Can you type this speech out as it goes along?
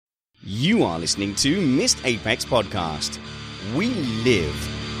You are listening to Missed Apex Podcast. We live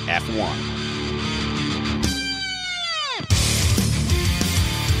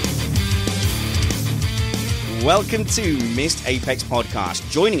F1. Welcome to Missed Apex Podcast.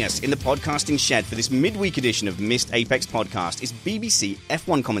 Joining us in the podcasting shed for this midweek edition of Missed Apex Podcast is BBC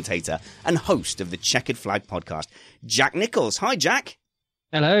F1 commentator and host of the Checkered Flag podcast, Jack Nicholls. Hi, Jack.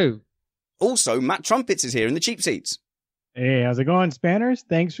 Hello. Also, Matt Trumpets is here in the cheap seats. Hey, how's it going, Spanners?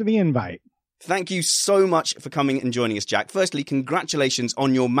 Thanks for the invite. Thank you so much for coming and joining us, Jack. Firstly, congratulations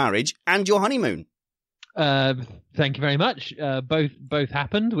on your marriage and your honeymoon. Thank you very much. Both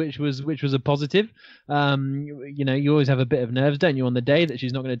happened, which was a positive. You know, you always have a bit of nerves, don't you, on the day that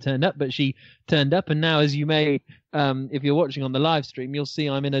she's not going to turn up, but she turned up, and now, as you may, if you're watching on the live stream, you'll see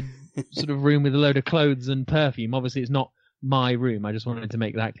I'm in a sort of room with a load of clothes and perfume. Obviously, it's not my room. I just wanted to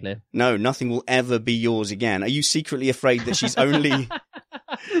make that clear. No, nothing will ever be yours again. Are you secretly afraid that she's only...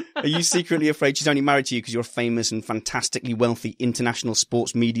 Are you secretly afraid she's only married to you because you're a famous and fantastically wealthy international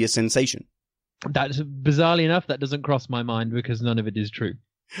sports media sensation? That's bizarrely enough, that doesn't cross my mind because none of it is true.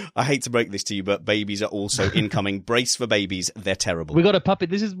 I hate to break this to you, but babies are also incoming. Brace for babies. They're terrible. We got a puppy.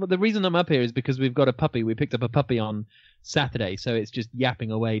 This is the reason I'm up here is because we've got a puppy. We picked up a puppy on Saturday, so it's just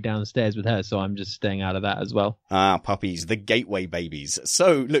yapping away downstairs with her. So I'm just staying out of that as well. Ah, puppies, the gateway babies.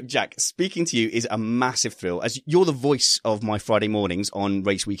 So look, Jack, speaking to you is a massive thrill. As you're the voice of my Friday mornings on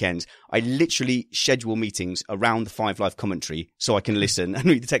race weekends, I literally schedule meetings around the 5 Live commentary so I can listen and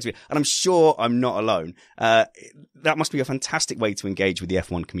read the text. And I'm sure I'm not alone. That must be a fantastic way to engage with the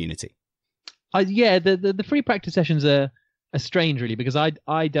F1 community. Yeah, the free practice sessions are strange, really, because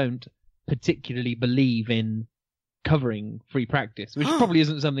I don't particularly believe in covering free practice, which probably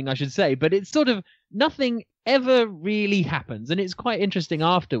isn't something I should say, but it's sort of nothing ever really happens, and it's quite interesting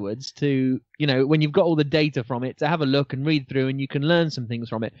afterwards to, you know, when you've got all the data from it, to have a look and read through, and you can learn some things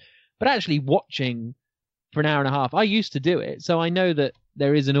from it. But actually watching for an hour and a half, I used to do it, so I know that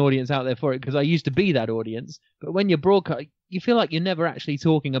there is an audience out there for it because I used to be that audience. But when you're broadcast, you feel like you're never actually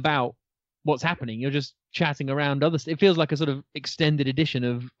talking about what's happening. You're just chatting around others. It feels like a sort of extended edition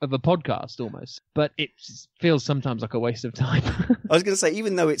of a podcast almost, but it feels sometimes like a waste of time. I was going to say,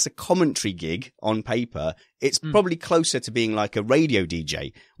 even though it's a commentary gig on paper, it's probably closer to being like a radio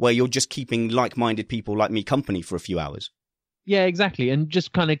DJ where you're just keeping like-minded people like me company for a few hours. Yeah, exactly. And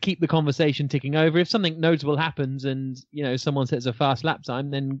just kind of keep the conversation ticking over. If something notable happens and, you know, someone sets a fast lap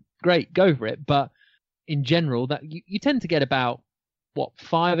time, then great, go for it. But in general, that you tend to get about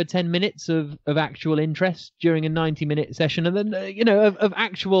 5 or 10 minutes of actual interest during a 90-minute session, and then you know, of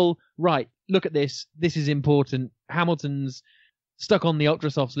actual, right, look at this is important, Hamilton's stuck on the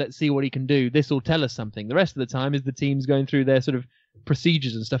ultrasofts, let's see what he can do, this will tell us something. The rest of the time is the teams going through their sort of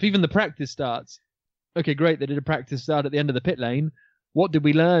procedures and stuff. Even the practice starts, okay, great, they did a practice start at the end of the pit lane, what did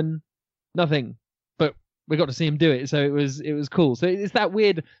we learn? Nothing, but we got to see him do it, so it was cool. So it's that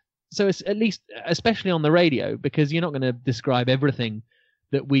weird. So it's at least, especially on the radio, because you're not going to describe everything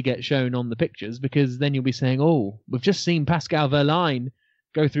that we get shown on the pictures, because then you'll be saying, oh, we've just seen Pascal Wehrlein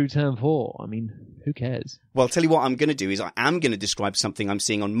go through turn 4. I mean, who cares? Well, I'll tell you what I'm going to do is I am going to describe something I'm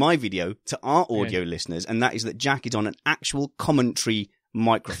seeing on my video to our audio listeners, and that is that Jack is on an actual commentary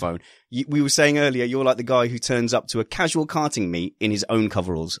microphone. We were saying earlier, you're like the guy who turns up to a casual karting meet in his own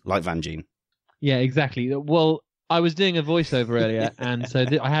coveralls, like Van Gien. Yeah, exactly. Well, I was doing a voiceover earlier, and so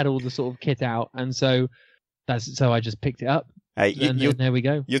I had all the sort of kit out, and so I just picked it up. Hey, and there we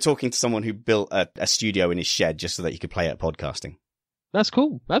go. You're talking to someone who built a studio in his shed just so that he could play at podcasting. That's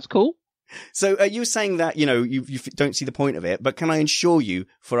cool. That's cool. So you were saying that, you know, you don't see the point of it, but can I assure you,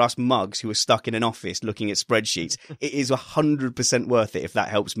 for us mugs who are stuck in an office looking at spreadsheets, it is 100% worth it if that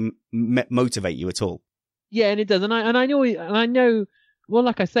helps motivate you at all. Yeah, and it does. And I know. Well,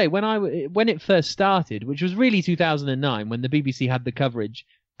 like I say, when it first started, which was really 2009, when the BBC had the coverage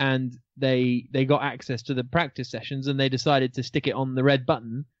and they got access to the practice sessions, and they decided to stick it on the red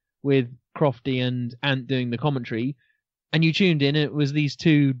button with Crofty and Ant doing the commentary, and you tuned in, and it was these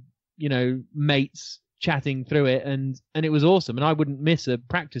two, you know, mates chatting through it, and it was awesome. And I wouldn't miss a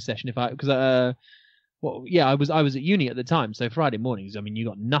practice session I was at uni at the time, so Friday mornings, I mean, you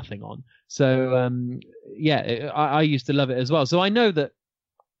got nothing on. So I used to love it as well. So I know that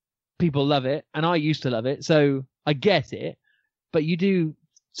people love it, and I used to love it, so I get it. But you do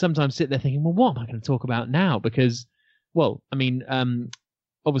sometimes sit there thinking, well, what am I going to talk about now? Because, well, I mean,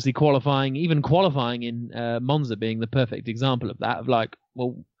 obviously qualifying in Monza being the perfect example of that, of like,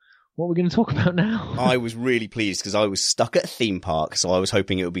 well, what we're going to talk about now. I was really pleased because I was stuck at a theme park, so I was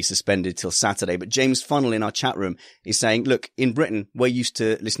hoping it would be suspended till Saturday. But James Funnell in our chat room is saying, look, in Britain, we're used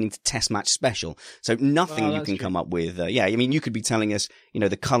to listening to Test Match Special. So nothing you can come up with. Yeah, I mean, you could be telling us,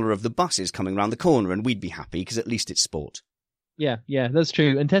 the colour of the buses coming around the corner and we'd be happy because at least it's sport. Yeah, that's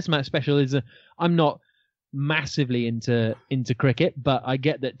true. And Test Match Special I'm not massively into cricket, but I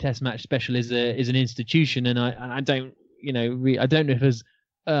get that Test Match Special is an institution, and I don't, I don't know if as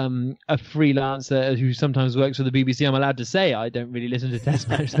a freelancer who sometimes works for the BBC, I'm allowed to say I don't really listen to Test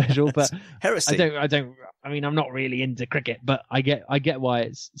Match Special, but heresy. I mean, I'm not really into cricket, but I get why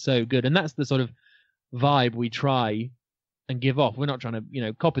it's so good, and that's the sort of vibe we try and give off. We're not trying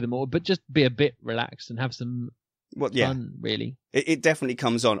to, copy them all, but just be a bit relaxed and have some fun, really. It definitely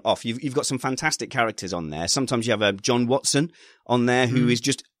comes off. You've got some fantastic characters on there. Sometimes you have John Watson on there who is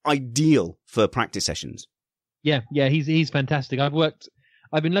just ideal for practice sessions. Yeah, he's fantastic.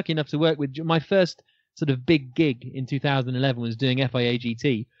 I've been lucky enough to work with my first sort of big gig in 2011 was doing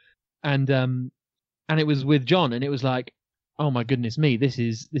FIAGT, and it was with John, and it was like, oh my goodness me, this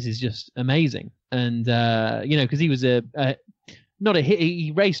is just amazing. And because he was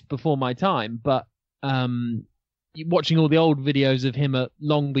he raced before my time, but watching all the old videos of him at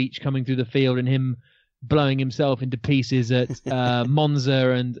Long Beach coming through the field and him blowing himself into pieces at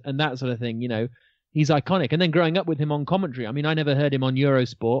Monza and that sort of thing, he's iconic. And then growing up with him on commentary, I mean, I never heard him on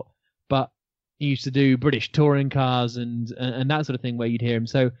Eurosport, but he used to do British touring cars and that sort of thing where you'd hear him.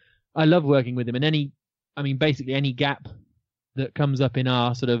 So I love working with him. And basically any gap that comes up in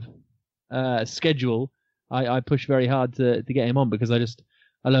our sort of schedule, I push very hard to get him on because I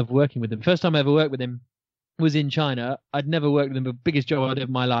love working with him. First time I ever worked with him was in China. I'd never worked with him. The biggest job I did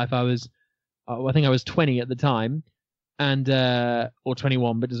in my life. I think I was 20 at the time, and or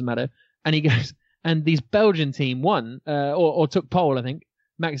 21, but it doesn't matter. And he goes, and these Belgian team won, or took pole, I think.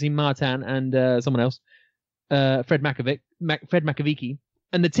 Maxime Martin and someone else, Fred Makovic,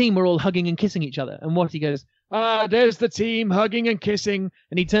 and the team were all hugging and kissing each other. And he goes, there's the team hugging and kissing,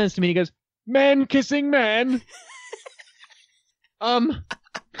 and he turns to me and he goes, men kissing men.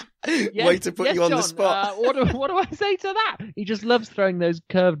 Way to put you on John, the spot. What do I say to that? He just loves throwing those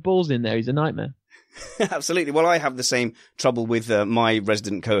curved balls in there. He's a nightmare. Absolutely. Well, I have the same trouble with my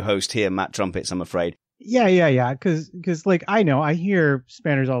resident co-host here, Matt Trumpets, I'm afraid. Yeah. Because I hear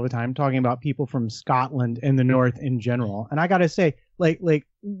Spanners all the time talking about people from Scotland and the North in general. And I got to say,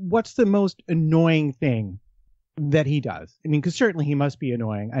 what's the most annoying thing that he does? I mean, because certainly he must be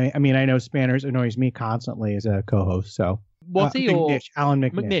annoying. I mean, I know Spanners annoys me constantly as a co-host, so. What's he? Alan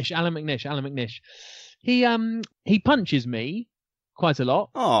McNish. Alan McNish. He punches me quite a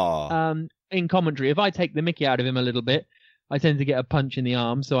lot. Aww. In commentary, if I take the mickey out of him a little bit, I tend to get a punch in the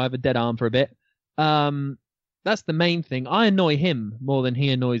arm, so I have a dead arm for a bit. That's the main thing. I annoy him more than he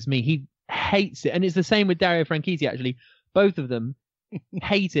annoys me. He hates it, and it's the same with Dario Franchitti. Actually, both of them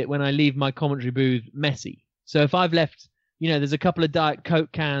hate it when I leave my commentary booth messy. So if I've left, there's a couple of Diet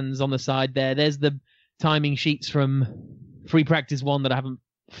Coke cans on the side there. There's the timing sheets from Free Practice 1 that I haven't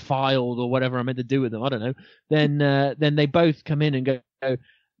filed or whatever I'm meant to do with them. I don't know. Then they both come in and go,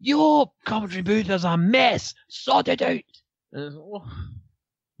 your commentary booth is a mess. Sort it out.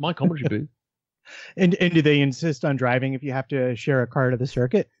 My commentary booth. And do they insist on driving if you have to share a car to the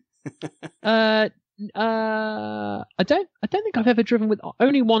circuit? I don't think I've ever driven with.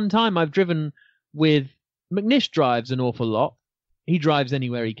 Only one time I've driven with. McNish drives an awful lot. He drives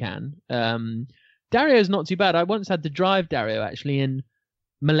anywhere he can. Dario's not too bad. I once had to drive Dario actually in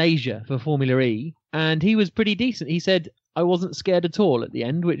Malaysia for Formula E, and he was pretty decent. He said I wasn't scared at all at the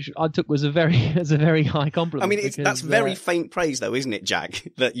end, which I took as a very high compliment. I mean, that's very faint praise, though, isn't it, Jack?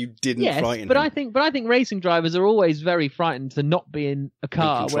 That you didn't frighten but him. I think racing drivers are always very frightened to not be in a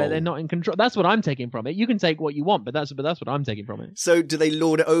car where they're not in control. That's what I'm taking from it. You can take what you want, but that's what I'm taking from it. So, do they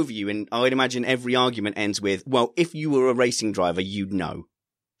lord it over you? And I would imagine every argument ends with, "Well, if you were a racing driver, you'd know."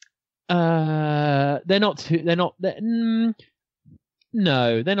 They're not too.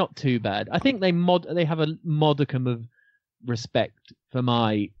 No, they're not too bad. I think they have a modicum of respect for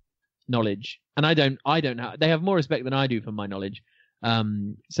my knowledge, and I don't have. They have more respect than I do for my knowledge.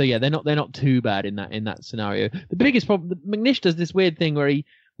 So yeah, they're not too bad in that scenario. The biggest problem, McNish does this weird thing where he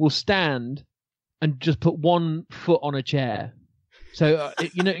will stand and just put one foot on a chair. So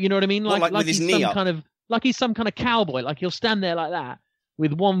you know what I mean? Like with his knee up. Like he's some kind of cowboy. Like he'll stand there like that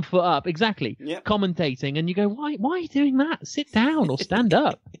with one foot up, exactly, yep. Commentating, and you go, why are you doing that? Sit down or stand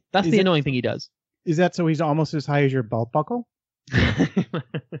up. That's the annoying thing he does. Is that so he's almost as high as your belt buckle?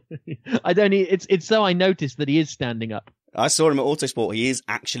 I don't need. It's so I noticed that he is standing up. I saw him at Autosport. He is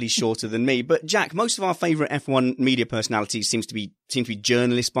actually shorter than me. But Jack, most of our favourite F1 media personalities seem to be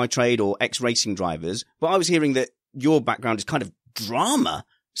journalists by trade or ex-racing drivers. But I was hearing that your background is kind of drama.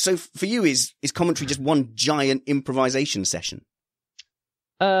 So for you, is commentary just one giant improvisation session?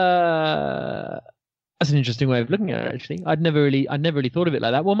 That's an interesting way of looking at it, actually. I'd never really thought of it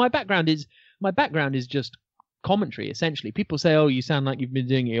like that. Well, my background is just commentary, essentially. People say, "Oh, you sound like you've been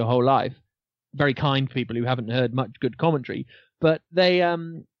doing it your whole life." Very kind people who haven't heard much good commentary, but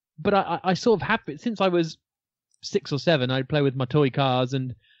I sort of have it since I was 6 or 7. I'd play with my toy cars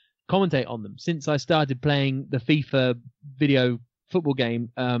and commentate on them. Since I started playing the FIFA video football game,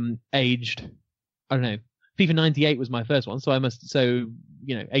 aged, I don't know, FIFA 98 was my first one, so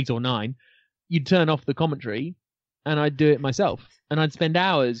 8 or 9. You'd turn off the commentary, and I'd do it myself, and I'd spend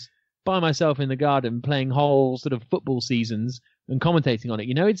hours by myself in the garden playing whole sort of football seasons and commentating on it.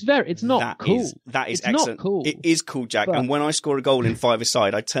 It's not cool. That is it's excellent. Not cool. It is cool, Jack. But... and when I score a goal in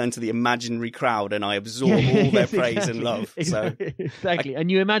 5-a-side, I turn to the imaginary crowd and I absorb all their praise and love. Exactly.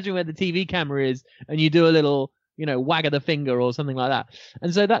 And you imagine where the TV camera is, and you do a little, wag of the finger or something like that.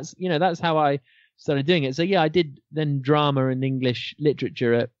 And so that's how I started doing it. So yeah, I did then drama and English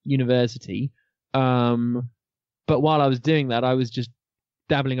literature at university. But while I was doing that, I was just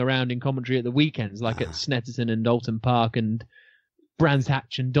dabbling around in commentary at the weekends, like at Snetterton and Dalton Park and Brands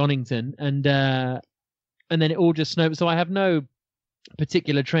Hatch and Donington, and then it all just snowed. So I have no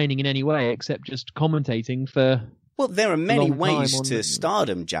particular training in any way except just commentating for. Well, there are many ways to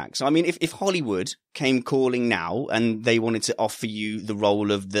stardom, Jack. So, I mean, if Hollywood came calling now and they wanted to offer you the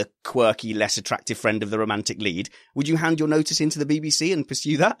role of the quirky, less attractive friend of the romantic lead, would you hand your notice into the BBC and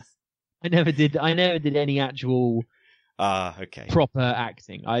pursue that? I never did any actual proper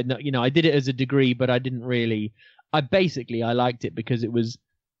acting. I did it as a degree, but I didn't really. I liked it because it was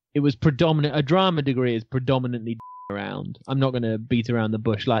predominant. A drama degree is predominantly around. I'm not going to beat around the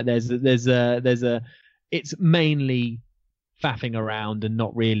bush. Like there's a. It's mainly faffing around and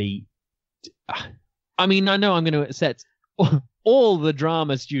not really. I mean, I know I'm going to upset all the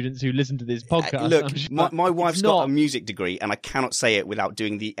drama students who listen to this podcast. Look, sure my wife's got a music degree, and I cannot say it without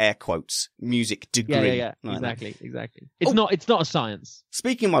doing the air quotes. Music degree. Yeah. Exactly. It's not a science.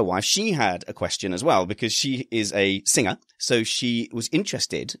 Speaking of my wife, she had a question as well because she is a singer. So she was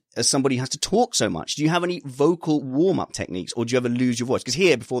interested, as somebody who has to talk so much. Do you have any vocal warm-up techniques, or do you ever lose your voice? Because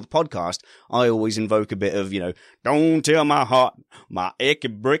here, before the podcast, I always invoke a bit of, don't tell my heart, my achy,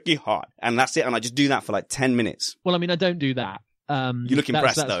 breaky heart. And that's it. And I just do that for like 10 minutes. Well, I mean, I don't do that. You look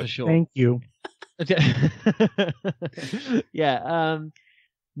impressed, that's though. For sure. Thank you. Yeah.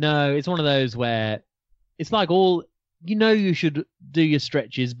 No, it's one of those where it's like you should do your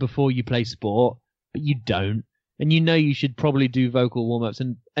stretches before you play sport, but you don't. And you should probably do vocal warm-ups.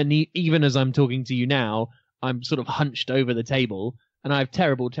 And even as I'm talking to you now, I'm sort of hunched over the table, and I have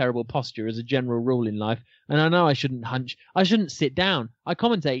terrible, terrible posture as a general rule in life. And I know I shouldn't hunch. I shouldn't sit down. I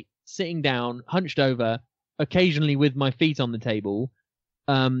commentate sitting down, hunched over, occasionally with my feet on the table.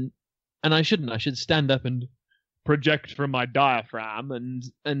 And I shouldn't. I should stand up and project from my diaphragm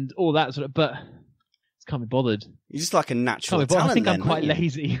and all that sort of. But I can't be bothered. You're just like a natural talent. I think I'm quite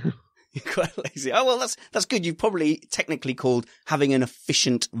lazy. You're quite lazy. Oh, well, that's good. You've probably technically called having an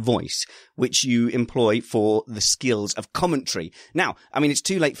efficient voice, which you employ for the skills of commentary. Now, I mean, it's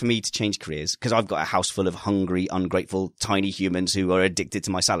too late for me to change careers because I've got a house full of hungry, ungrateful, tiny humans who are addicted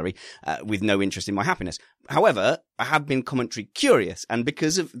to my salary with no interest in my happiness. However, I have been commentary curious, and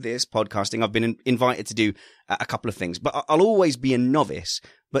because of this podcasting, I've been invited to do a couple of things. But I'll always be a novice.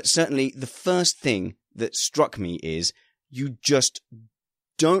 But certainly the first thing that struck me is you just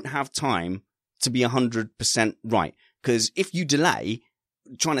don't have time to be 100% right. Because if you delay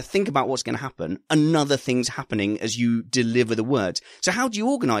trying to think about what's going to happen, another thing's happening as you deliver the words. So how do you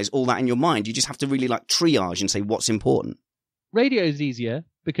organize all that in your mind? You just have to really like triage and say what's important. Radio is easier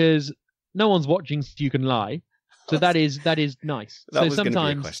because no one's watching, so you can lie. So that is nice. That so was going to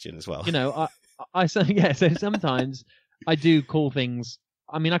be a question as well. So sometimes I do call things.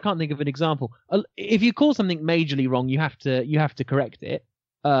 I mean, I can't think of an example. If you call something majorly wrong, you have to correct it.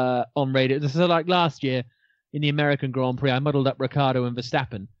 On radio. So like last year in the American Grand Prix, I muddled up Ricciardo and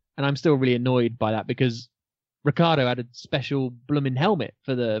Verstappen, and I'm still really annoyed by that because Ricciardo had a special blooming helmet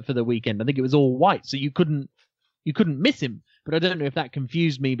for the weekend. I think it was all white, so you couldn't miss him. But I don't know if that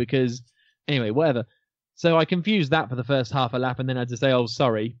confused me because anyway, whatever. So I confused that for the first half a lap, and then I had to say, "Oh,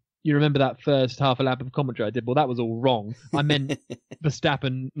 sorry. You remember that first half a lap of commentary I did? Well, that was all wrong. I meant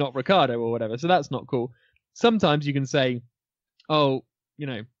Verstappen, not Ricciardo or whatever." So that's not cool. Sometimes you can say, "Oh,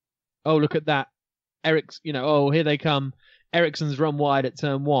 oh, look at that. Eric's, oh, here they come. Ericsson's run wide at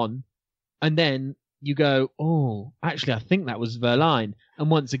turn 1. And then you go, oh, actually, I think that was Verline. And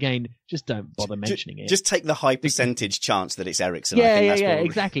once again, just don't bother mentioning it. Just take the high percentage chance that it's Ericsson. Yeah, I think that's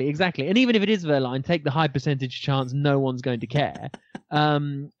probably... exactly. And even if it is Verline, take the high percentage chance no one's going to care.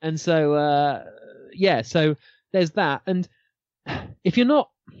 And so, so there's that. And if you're not,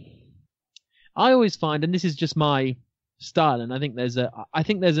 I always find, and this is just my style, and I think there's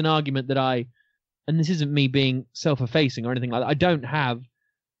an argument that and this isn't me being self-effacing or anything like that. I don't have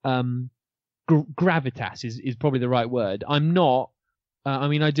gravitas is probably the right word. I'm not.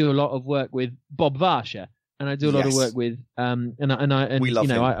 I do a lot of work with Bob Varsha, and I do a lot of work with we love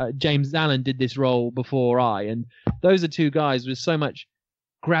him. James Allen did this role before and those are two guys with so much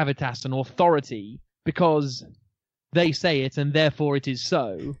gravitas and authority because they say it and therefore it is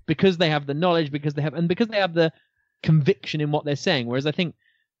so, because they have the knowledge, because they have the conviction in what they're saying. Whereas I think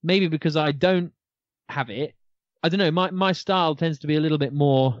maybe because I don't have it, I don't know, my style tends to be a little bit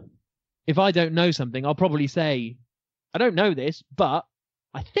more, if I don't know something, I'll probably say, I don't know this, but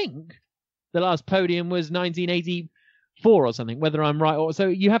I think the last podium was 1984 or something, whether I'm right or... So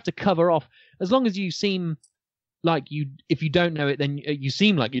you have to cover off, as long as you seem like if you don't know it, then you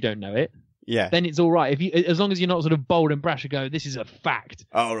seem like you don't know it. Yeah. Then it's all right. As long as you're not sort of bold and brash and go, this is a fact,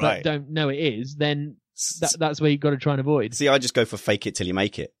 but don't know it is, then that's where you've got to try and avoid. See, I just go for fake it till you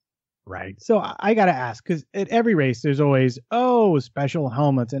make it. Right. So I got to ask, because at every race, there's always, special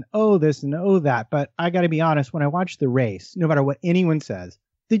helmets and this and that. But I got to be honest, when I watch the race, no matter what anyone says,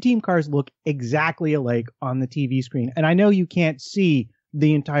 the team cars look exactly alike on the TV screen. And I know you can't see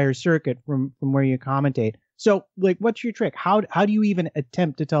the entire circuit from where you commentate. So, what's your trick? How do you even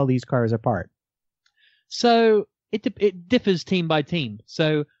attempt to tell these cars apart? So it differs team by team.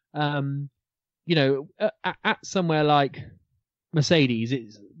 So, at somewhere like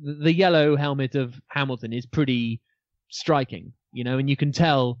Mercedes, the yellow helmet of Hamilton is pretty striking, and you can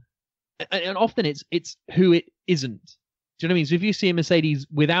tell, and often it's who it isn't. Do you know what I mean? So if you see a Mercedes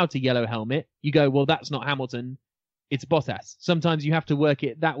without a yellow helmet, you go, well, that's not Hamilton, it's Bottas. Sometimes you have to work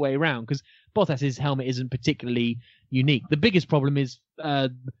it that way around because Bottas's helmet isn't particularly unique. The biggest problem is the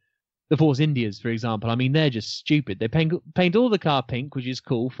Force Indias, for example. I mean, they're just stupid. They paint all the car pink, which is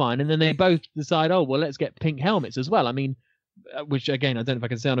cool, fine, and then they both decide, let's get pink helmets as well. I mean, which again, I don't know if I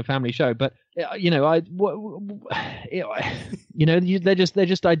can say on a family show, but they're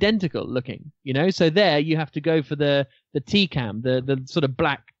just identical looking, So there you have to go for the T-cam, the sort of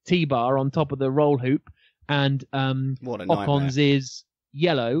black T-bar on top of the roll hoop, and Ocon's is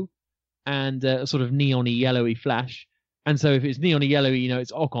yellow and a sort of neon-y yellowy flash. And so if it's neon-y yellowy,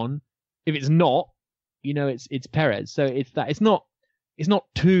 it's Ocon. If it's not, it's Perez. So it's that. It's not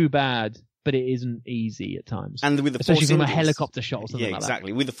too bad, but it isn't easy at times. And with the especially Force from Indias, a helicopter shot or something like that.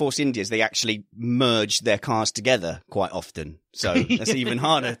 Exactly. With the Force Indias, they actually merge their cars together quite often. So that's even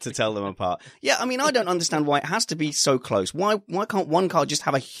harder to tell them apart. Yeah, I mean, I don't understand why it has to be so close. Why can't one car just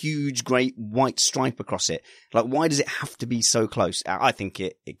have a huge, great white stripe across it? Why does it have to be so close? I think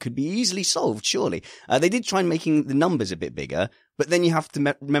it could be easily solved, surely. They did try making the numbers a bit bigger, but then you have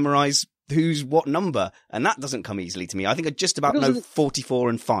to memorize who's what number, and that doesn't come easily to me. I think I just about know 44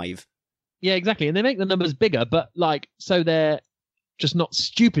 and 5. Yeah, exactly. And they make the numbers bigger, but so they're just not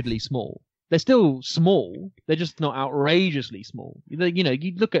stupidly small. They're still small. They're just not outrageously small. You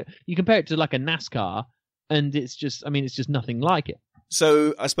compare it to like a NASCAR, and it's just nothing like it.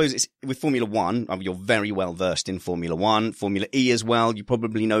 So I suppose it's with Formula One. You're very well versed in Formula One, Formula E as well. You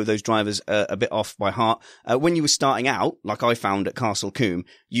probably know those drivers a bit off by heart. When you were starting out, like I found at Castle Combe,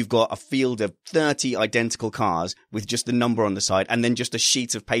 you've got a field of 30 identical cars with just the number on the side, and then just a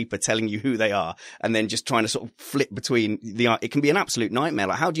sheet of paper telling you who they are, and then just trying to sort of flip between it can be an absolute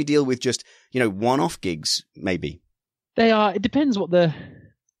nightmare. How do you deal with just one-off gigs? Maybe they are. It depends what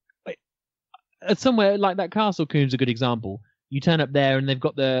somewhere like that. Castle Combe's a good example. You turn up there and they've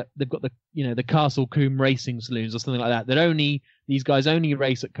got the Castle Combe racing saloons or something like that. These guys only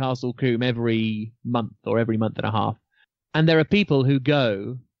race at Castle Combe every month or every month and a half. And there are people who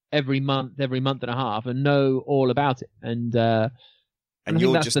go every month and a half and know all about it. And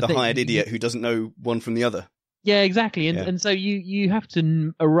you're just the hired idiot who doesn't know one from the other. Yeah, exactly. And so you have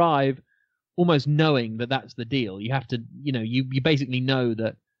to arrive almost knowing that that's the deal. You have to, you basically know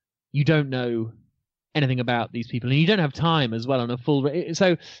that you don't know anything about these people, and you don't have time as well on a full.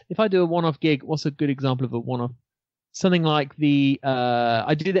 So if I do a one-off gig, what's a good example of a one-off? Something like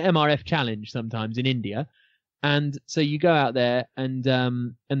I do the MRF challenge sometimes in India, and so you go out there and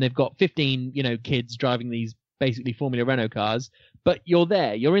they've got 15 kids driving these basically Formula Renault cars, but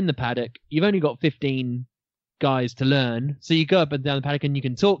you're in the paddock, you've only got 15 guys to learn, so you go up and down the paddock and you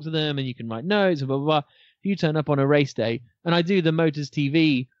can talk to them and you can write notes and blah blah blah. If you turn up on a race day, and I do the Motors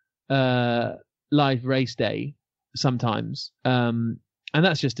TV live race day sometimes, and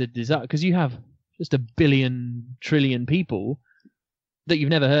that's just a disaster because you have just a billion trillion people that you've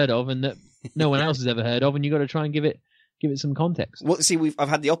never heard of and that no one else has ever heard of, and you've got to try and give it some context. Well, see, I've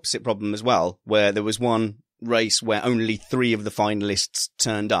had the opposite problem as well, where there was one race where only 3 of the finalists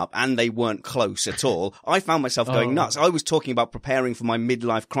turned up and they weren't close at all. I found myself going nuts. I was talking about preparing for my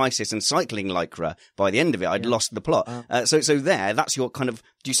midlife crisis and cycling lycra. By the end of it, I'd lost the plot. So that's your kind of,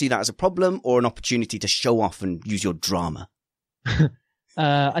 do you see that as a problem or an opportunity to show off and use your drama?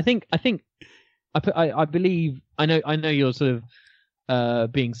 I believe, I know you're sort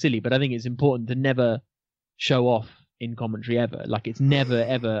of being silly, but I think it's important to never show off in commentary ever. Like, it's never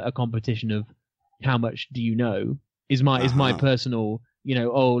ever a competition of how much do you know is my personal,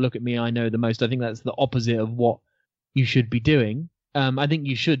 oh, look at me, I know the most. I think that's the opposite of what you should be doing. I think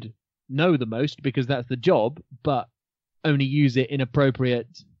you should know the most because that's the job, but only use it in appropriate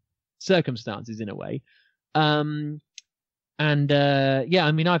circumstances in a way. I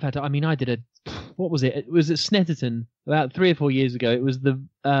did what was it? It was at Snetterton about 3 or 4 years ago. It was the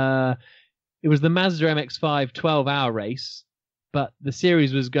Mazda MX-5 12-hour race, but the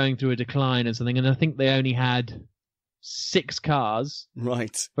series was going through a decline and something, and I think they only had 6 cars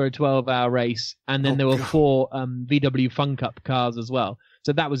for a 12-hour race, and then there were 4 VW Fun Cup cars as well.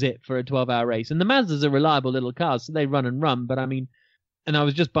 So that was it for a 12-hour race. And the Mazdas are reliable little cars, so they run and run. But I mean, and I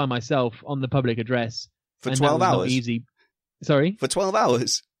was just by myself on the public address for 12 hours. Not easy. Sorry, for 12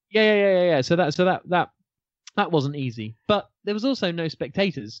 hours. Yeah. So that wasn't easy. But there was also no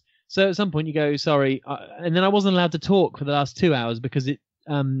spectators. So at some point you go, sorry, and then I wasn't allowed to talk for the last 2 hours because they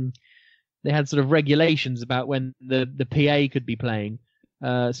had sort of regulations about when the PA could be playing.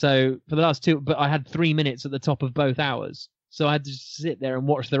 So for the last 2, but I had 3 minutes at the top of both hours. So I had to just sit there and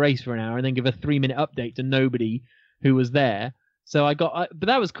watch the race for an hour and then give a 3-minute update to nobody who was there. So but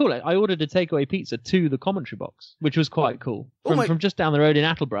that was cool. I ordered a takeaway pizza to the commentary box, which was quite cool. From just down the road in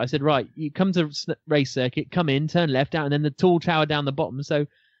Attleborough, I said, right, you come to race circuit, come in, turn left out, and then the tall tower down the bottom. So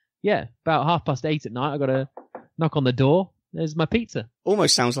yeah, about 8:30 at night, I got to knock on the door. There's my pizza.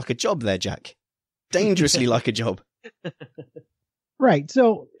 Almost sounds like a job there, Jack. Dangerously like a job. Right.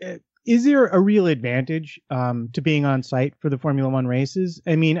 So is there a real advantage to being on site for the Formula One races?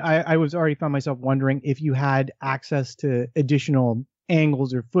 I mean, I was already found myself wondering if you had access to additional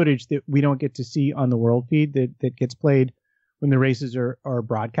angles or footage that we don't get to see on the world feed that gets played when the races are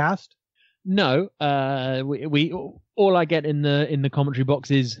broadcast. No, we all I get in the commentary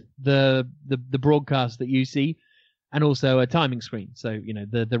box is the broadcast that you see, and also a timing screen. So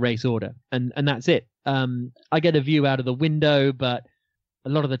the race order, and that's it. I get a view out of the window, but a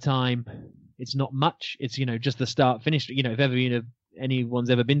lot of the time it's not much. It's just the start finish. If anyone's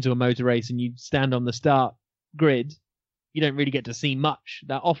ever been to a motor race and you stand on the start grid, you don't really get to see much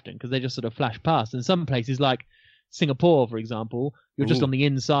that often because they just sort of flash past. And some places like Singapore, for example, you're just on the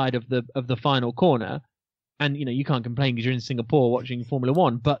inside of the final corner, and you can't complain because you're in Singapore watching Formula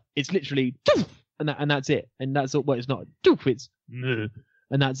One. But it's literally and that's it, and that's all. Well, it's not it's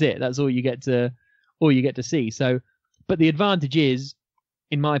and that's it. That's all you get to see. So, but the advantage is,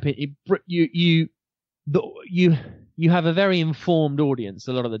 in my opinion, you have a very informed audience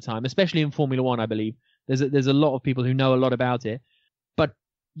a lot of the time, especially in Formula One. I believe there's a lot of people who know a lot about it, but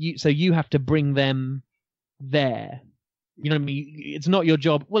you have to bring them there. You know what I mean? It's not your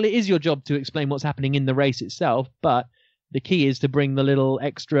job. Well, it is your job to explain what's happening in the race itself, but the key is to bring the little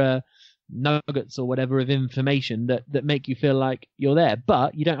extra nuggets or whatever of information that make you feel like you're there.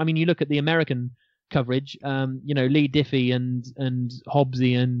 But you don't. I mean, you look at the American coverage. Lee Diffie and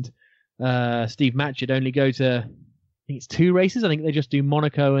Hobbsy and Steve Matchett only go to, I think it's 2 races. I think they just do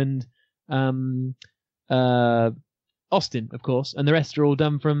Monaco and Austin, of course, and the rest are all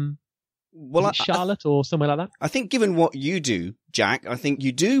done from Charlotte or somewhere like that. I think given what you do, Jack, I think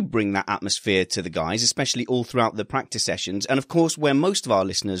you do bring that atmosphere to the guys, especially all throughout the practice sessions. And of course, where most of our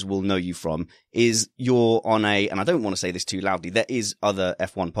listeners will know you from is you're on and I don't want to say this too loudly, there is other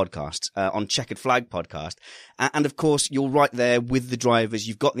F1 podcasts, on Checkered Flag podcast. And of course, you're right there with the drivers.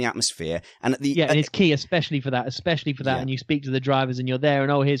 You've got the atmosphere. And and it's key, especially for that. Yeah. And you speak to the drivers and you're there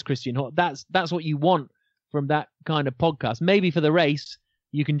and, here's Christian Horner. That's what you want from that kind of podcast. Maybe for the race,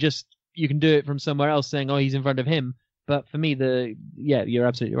 you can do it from somewhere else saying, he's in front of him. But for me, you're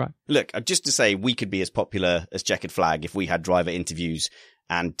absolutely right. Look, just to say, we could be as popular as Checkered Flag if we had driver interviews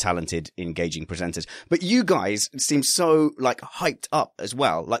and talented, engaging presenters. But you guys seem so hyped up as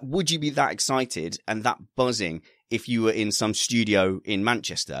well. Would you be that excited and that buzzing if you were in some studio in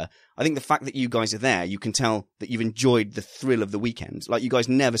Manchester? I think the fact that you guys are there, you can tell that you've enjoyed the thrill of the weekend. You guys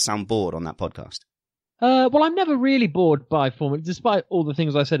never sound bored on that podcast. Well, I'm never really bored by Formula, despite all the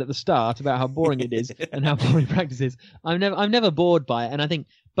things I said at the start about how boring it is and how boring practice is. I'm never bored by it, and I think,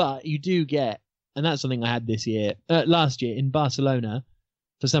 but you do get, and that's something I had last year in Barcelona.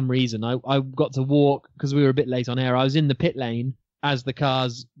 For some reason, I got to walk because we were a bit late on air. I was in the pit lane as the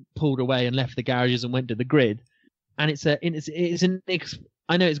cars pulled away and left the garages and went to the grid, and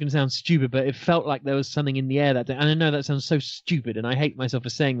I know it's going to sound stupid, but it felt like there was something in the air that day. And I know that sounds so stupid, and I hate myself for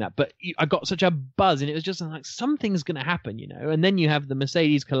saying that, but I got such a buzz, and it was just like something's going to happen, And then you have the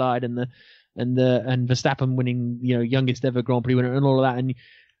Mercedes collide and Verstappen winning, youngest ever Grand Prix winner and all of that. And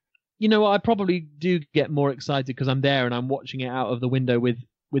you know what? I probably do get more excited because I'm there and I'm watching it out of the window with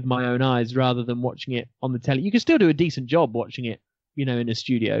my own eyes rather than watching it on the telly. You can still do a decent job watching it, in a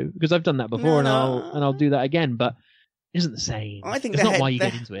studio, because I've done that before, and I'll do that again, but it isn't the same. I think it's not why you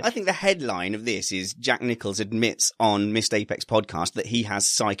get into it. I think the headline of this is Jack Nicholls admits on Missed Apex podcast that he has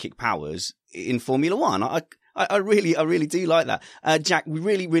psychic powers in Formula One. I really do like that. Jack, we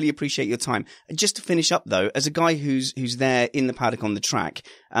really, really appreciate your time. Just to finish up though, as a guy who's there in the paddock on the track,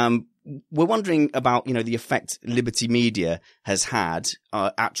 we're wondering about, the effect Liberty Media has had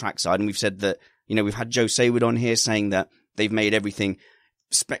at trackside. And we've said that, we've had Joe Sayward on here saying that they've made everything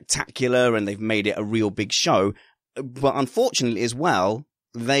spectacular and they've made it a real big show. But unfortunately as well,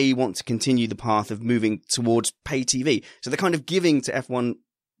 they want to continue the path of moving towards pay TV. So they're kind of giving to F1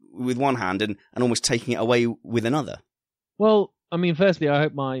 with one hand and almost taking it away with another. Well, I mean, firstly, I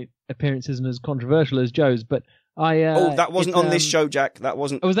hope my appearance isn't as controversial as Joe's, but that wasn't on this show, Jack. That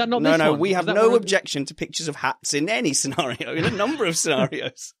wasn't. Oh, was that not this one? No, we have no objection to pictures of hats in any scenario, in a number of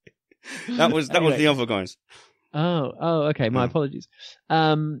scenarios. That was the other guys. Oh, okay. My apologies.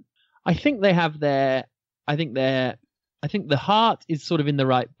 I think they have I think the heart is sort of in the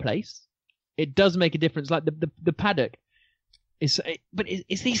right place. It does make a difference. Like the paddock but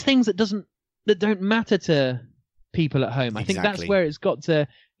it's these things that don't matter to people at home. I think that's where it's got to,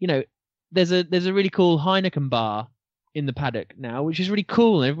 there's a really cool Heineken bar in the paddock now, which is really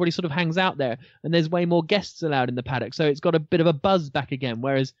cool, and everybody sort of hangs out there, and there's way more guests allowed in the paddock, so it's got a bit of a buzz back again.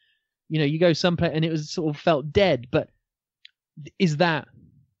 Whereas, you go someplace and it was sort of felt dead. But is that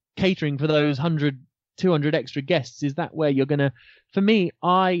catering for those 100, 200 extra guests? Is that where you're gonna? For me,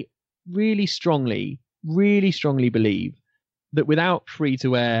 I really strongly believe that without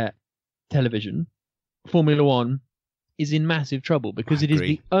free-to-air television, Formula One is in massive trouble, because it is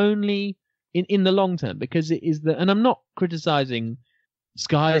the only, in the long term, because it is and I'm not criticizing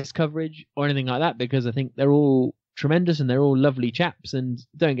Sky's coverage or anything like that, because I think they're all tremendous and they're all lovely chaps, and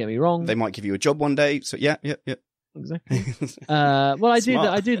don't get me wrong. They might give you a job one day, so yeah. Exactly. Well, I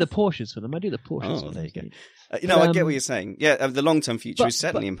do the Porsches for them. I do the Porsches. Oh, there you go. I get what you're saying. Yeah, the long-term future is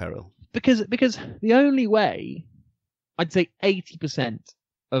certainly in peril. Because the only way, I'd say 80%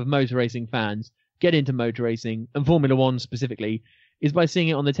 of motor racing fans get into motor racing, and Formula One specifically, is by seeing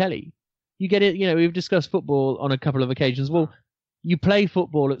it on the telly. You get it, we've discussed football on a couple of occasions. Well, you play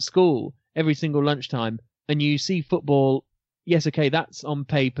football at school every single lunchtime, and you see football. Yes, okay, that's on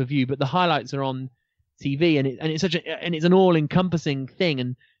pay-per-view, but the highlights are on TV, and it's an all-encompassing thing,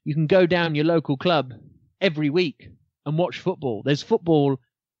 and you can go down your local club every week and watch football. There's football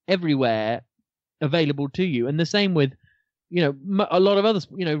everywhere available to you, and the same with a lot of others.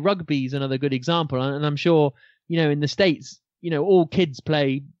 Rugby is another good example, and I'm sure in the States, all kids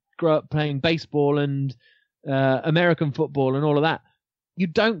grow up playing baseball and American football and all of that. You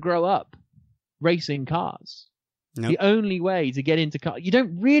don't grow up racing cars. Nope. The only way to get into cars, you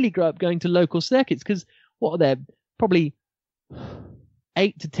don't really grow up going to local circuits, because what are there? Probably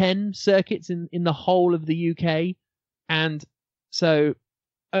 8 to 10 circuits in the whole of the UK, and so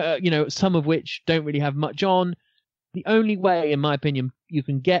some of which don't really have much on. The only way, in my opinion, you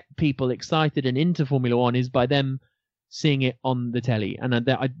can get people excited and into Formula One is by them seeing it on the telly, and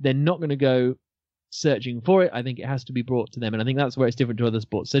they're not going to go searching for it. I think it has to be brought to them, and I think that's where it's different to other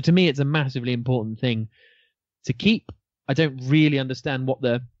sports. So to me, it's a massively important thing to keep. I don't really understand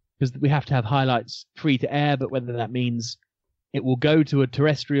because we have to have highlights free to air, but whether that means it will go to a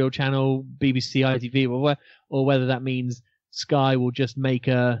terrestrial channel, BBC, ITV, or whether that means Sky will just make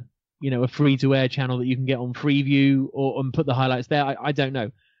a free to air channel that you can get on Freeview and put the highlights there. I don't know,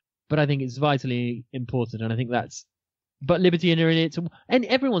 but I think it's vitally important, and I think but Liberty are in it and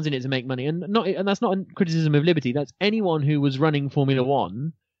everyone's in it to make money, and that's not a criticism of Liberty. That's anyone who was running Formula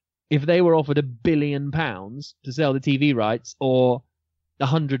One. If they were offered £1 billion to sell the TV rights, or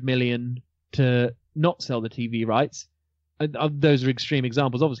 100 million to not sell the TV rights, those are extreme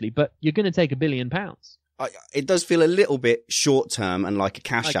examples, obviously, but you're going to take £1 billion. It does feel a little bit short term and like a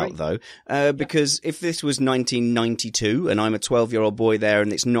cash out though, because if this was 1992 and I'm a 12-year-old boy there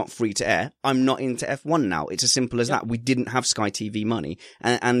and it's not free to air, I'm not into F1 now. It's as simple as that. We didn't have Sky TV money,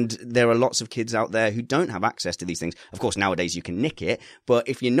 and there are lots of kids out there who don't have access to these things. Of course, nowadays you can nick it, but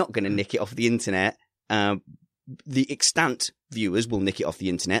if you're not going to nick it off the internet, the extant viewers will nick it off the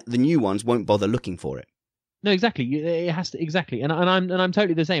internet. The new ones won't bother looking for it. No, exactly. It has to exactly, and I'm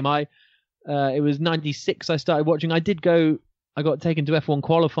totally the same. It was 96 I started watching. I got taken to F1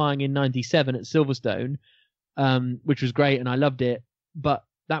 qualifying in 97 at Silverstone, which was great and I loved it, but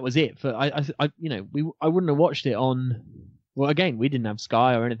that was it. I wouldn't have watched it on, well, again, we didn't have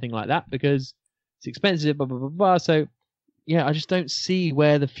Sky or anything like that because it's expensive, blah, blah, blah, blah. So yeah, I just don't see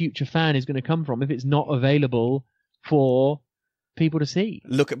where the future fan is going to come from if it's not available for people to see.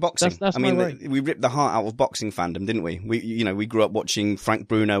 Look at boxing. That's I mean, we ripped the heart out of boxing fandom, didn't we? We grew up watching Frank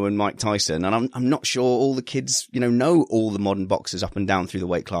Bruno and Mike Tyson, and I'm not sure all the kids, know all the modern boxers up and down through the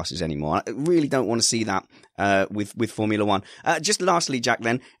weight classes anymore. I really don't want to see that with Formula One. Just lastly, Jack,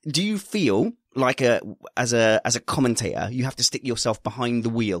 then, do you feel like as a commentator, you have to stick yourself behind the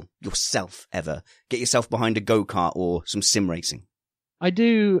wheel yourself ever? Get yourself behind a go-kart or some sim racing? I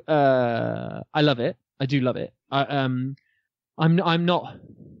do. I love it. I do love it. I'm not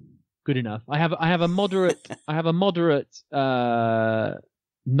good enough. I have a moderate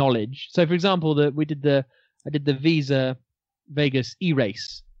knowledge. So, for example, I did the Visa Vegas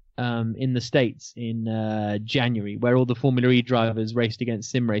e-race in the States in January, where all the Formula E drivers raced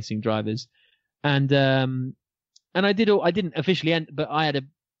against sim racing drivers, and I didn't officially end, but I had a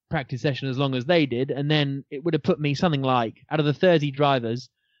practice session as long as they did, and then it would have put me something like, out of the 30 drivers,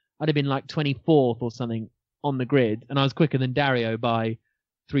 I'd have been like 24th or something on the grid, and I was quicker than Dario by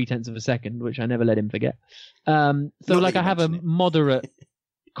 0.3 of a second, which I never let him forget. So like I have a moderate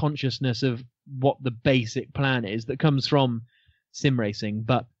consciousness of what the basic plan is that comes from sim racing,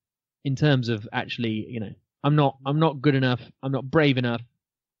 but in terms of actually, I'm not good enough, I'm not brave enough,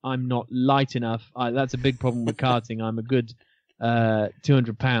 I'm not light enough. That's a big problem with karting. I'm a good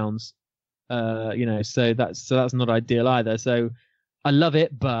 200 pounds, so that's not ideal either. So I love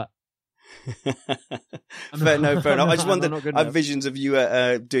it, but fair enough. I just wondered, I have visions of you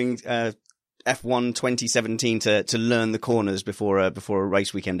doing F1 2017 to learn the corners before a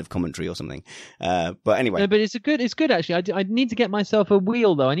race weekend of commentary or something. But anyway, no, but it's good actually. I need to get myself a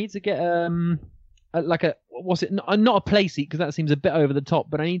wheel though. I need to get not a play seat because that seems a bit over the top.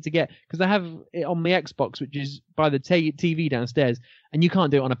 But I need to get, because I have it on my Xbox, which is by the TV downstairs, and you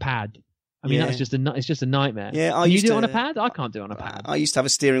can't do it on a pad. I mean, it's just a nightmare. Yeah, Can you do it on a pad? I can't do it on a pad. I used to have a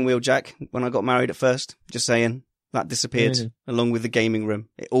steering wheel, Jack, when I got married at first. Just saying. That disappeared along with the gaming room.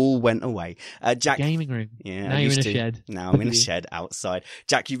 It all went away. Jack, gaming room. Yeah, now you're in a shed. Now I'm in a shed outside.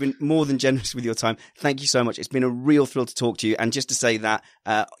 Jack, you've been more than generous with your time. Thank you so much. It's been a real thrill to talk to you. And just to say that,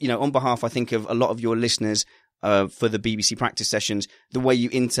 on behalf, I think, of a lot of your listeners, for the BBC practice sessions, the way you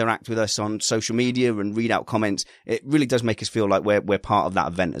interact with us on social media and read out comments, it really does make us feel like we're part of that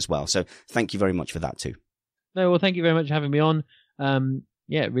event as well. So thank you very much for that too. No, well, thank you very much for having me on.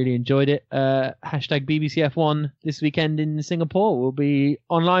 Yeah, really enjoyed it. Hashtag BBC F1 this weekend in Singapore. We'll be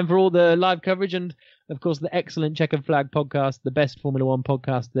online for all the live coverage and, of course, the excellent Checkered Flag podcast, the best Formula One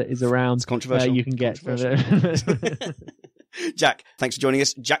podcast that is around. It's controversial. You can get. Jack, thanks for joining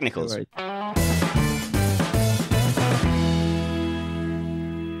us. Jack Nicholls.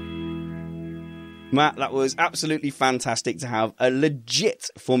 Matt, that was absolutely fantastic to have a legit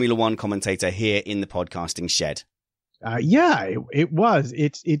Formula One commentator here in the podcasting shed. It was.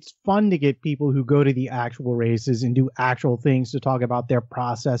 It's fun to get people who go to the actual races and do actual things to talk about their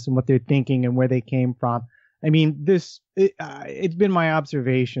process and what they're thinking and where they came from. I mean, it's been my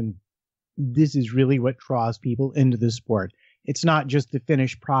observation. This is really what draws people into the sport. It's not just the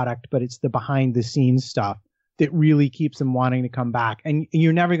finished product, but it's the behind the scenes stuff that really keeps them wanting to come back. And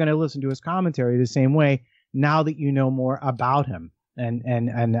you're never going to listen to his commentary the same way now that you know more about him. And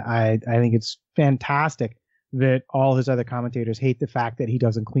I think it's fantastic that all his other commentators hate the fact that he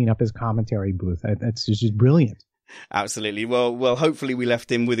doesn't clean up his commentary booth. That's just brilliant. Absolutely. Well, hopefully we left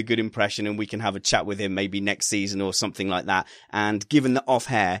him with a good impression and we can have a chat with him maybe next season or something like that. And given the off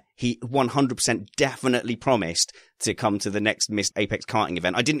hair, he 100% definitely promised to come to the next Missed Apex karting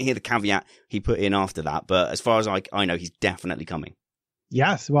event. I didn't hear the caveat he put in after that, but as far as I know, he's definitely coming.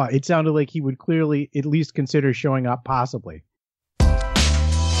 Yes. Well, it sounded like he would clearly at least consider showing up, possibly.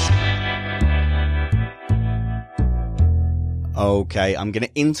 Okay, I'm going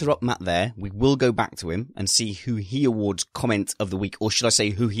to interrupt Matt there. We will go back to him and see who he awards Comment of the Week, or should I say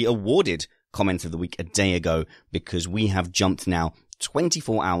who he awarded Comment of the Week a day ago, because we have jumped now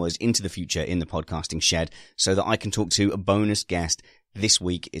 24 hours into the future in the podcasting shed so that I can talk to a bonus guest this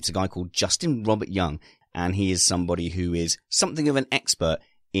week. It's a guy called Justin Robert Young, and he is somebody who is something of an expert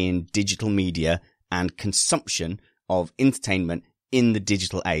in digital media and consumption of entertainment in the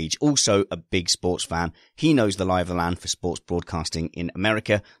digital age. Also a big sports fan. He knows the lie of the land for sports broadcasting in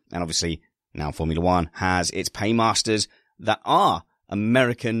America, and obviously now Formula One has its paymasters that are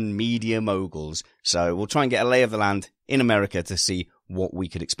American media moguls. So we'll try and get a lay of the land in America to see what we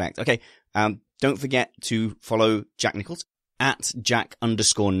could expect. Okay, don't forget to follow Jack Nicholls at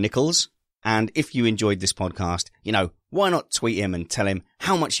Jack_Nicholls. And if you enjoyed this podcast, why not tweet him and tell him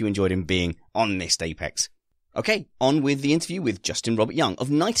how much you enjoyed him being on this Apex. Okay, on with the interview with Justin Robert Young of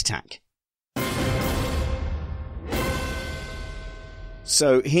Night Attack.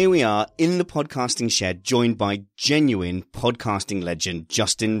 So here we are in the podcasting shed, joined by genuine podcasting legend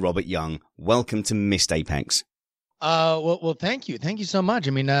Justin Robert Young. Welcome to Missed Apex. Well, thank you so much.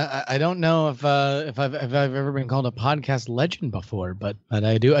 I mean, I don't know if I've ever been called a podcast legend before, but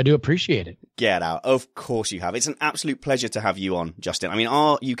I do appreciate it. Get out! Of course you have. It's an absolute pleasure to have you on, Justin. I mean,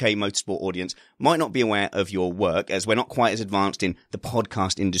 our UK motorsport audience might not be aware of your work, as we're not quite as advanced in the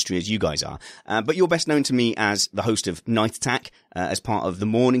podcast industry as you guys are. But you're best known to me as the host of Night Attack, as part of the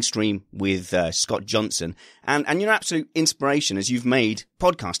morning stream with Scott Johnson, and you're an absolute inspiration as you've made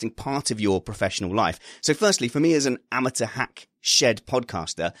podcasting part of your professional life. So firstly, for me as an amateur hack shed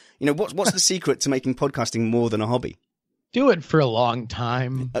podcaster, what's the secret to making podcasting more than a hobby? Do it for a long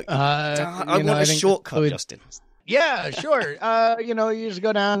time. I want a shortcut, Justin. Yeah, sure. You just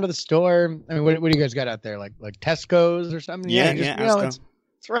go down to the store. I mean, what do you guys got out there? Like Tesco's or something? Yeah.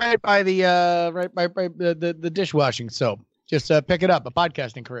 It's right by the dishwashing soap. Just pick it up. A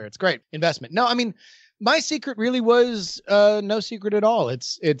podcasting career. It's great investment. No, I mean, my secret really was no secret at all.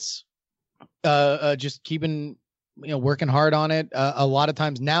 It's just keeping working hard on it. A lot of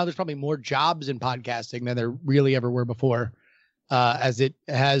times now, there's probably more jobs in podcasting than there really ever were before, as it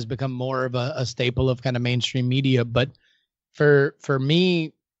has become more of a staple of kind of mainstream media. But for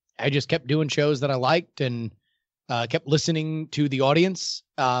me, I just kept doing shows that I liked and kept listening to the audience,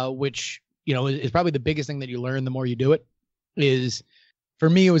 which is probably the biggest thing that you learn the more you do it. Is for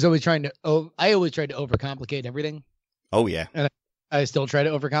me, it was always I always tried to overcomplicate everything. Oh yeah, and I still try to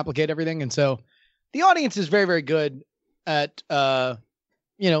overcomplicate everything, and so the audience is very, very good at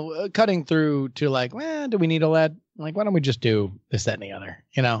cutting through to like, well, do we need all that? Like, why don't we just do this, that, and the other?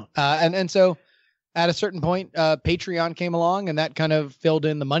 And so at a certain point, Patreon came along, and that kind of filled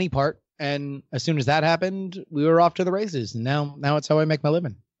in the money part. And as soon as that happened, we were off to the races. And now it's how I make my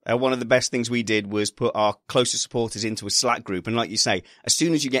living. One of the best things we did was put our closest supporters into a Slack group. And like you say, as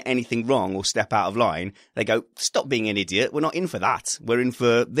soon as you get anything wrong or step out of line, they go, stop being an idiot. We're not in for that. We're in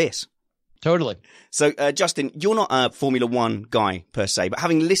for this. Totally. So, Justin, you're not a Formula One guy per se, but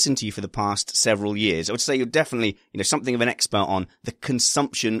having listened to you for the past several years, I would say you're definitely, something of an expert on the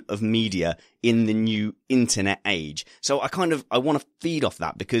consumption of media in the new internet age. So I want to feed off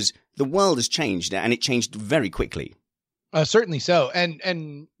that because the world has changed and it changed very quickly. Certainly so.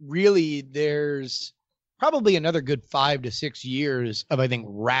 And really there's probably another good 5 to 6 years of, I think,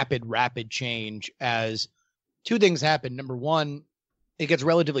 rapid change as two things happen. Number one, it gets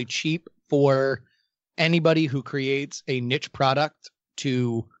relatively cheap for anybody who creates a niche product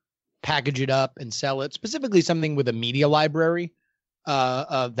to package it up and sell it, specifically something with a media library.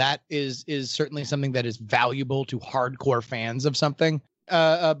 That is certainly something that is valuable to hardcore fans of something.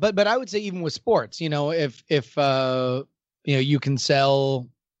 But I would say even with sports, if you can sell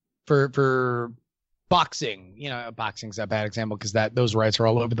for boxing, boxing's a bad example because those rights are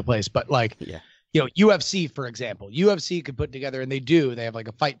all over the place. But UFC, for example, UFC could put together, and they have like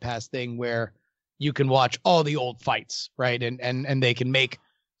a Fight Pass thing where you can watch all the old fights, right? And they can make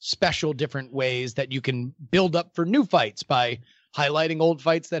special different ways that you can build up for new fights by highlighting old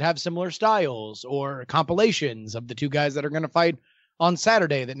fights that have similar styles, or compilations of the two guys that are going to fight on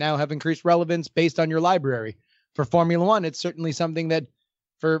Saturday that now have increased relevance based on your library. For Formula One, it's certainly something that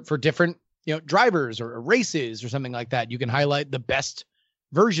for different, drivers or races or something like that, you can highlight the best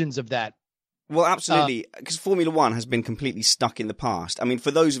versions of that. Well, absolutely, because Formula One has been completely stuck in the past. I mean,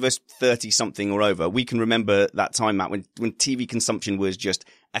 for those of us 30-something or over, we can remember that time, Matt, when TV consumption was just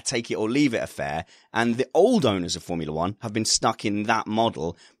a take-it-or-leave-it affair, and the old owners of Formula One have been stuck in that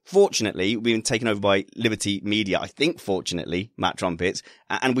model. Fortunately, we've been taken over by Liberty Media, I think, fortunately, Matt Trumpets,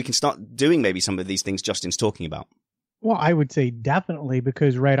 and we can start doing maybe some of these things Justin's talking about. Well, I would say definitely,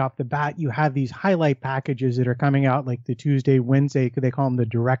 because right off the bat, you have these highlight packages that are coming out like the Tuesday, Wednesday, they call them the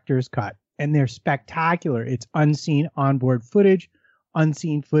director's cut. And they're spectacular. It's unseen onboard footage,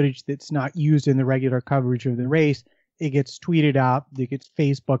 unseen footage that's not used in the regular coverage of the race. it gets tweeted out, it gets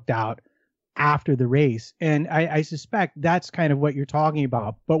Facebooked out after the race. And I suspect that's kind of what you're talking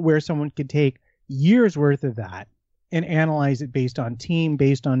about, but where someone could take years worth of that and analyze it based on team,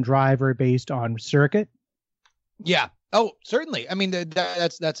 based on driver, based on circuit. Yeah. Oh, certainly. I mean,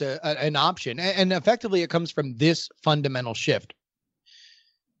 that's an option. And effectively, it comes from this fundamental shift.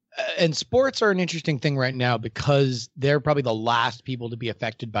 And sports are an interesting thing right now because they're probably the last people to be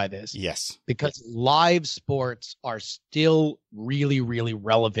affected by this. Yes. Because live sports are still really, really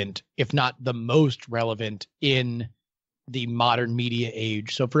relevant, if not the most relevant in the modern media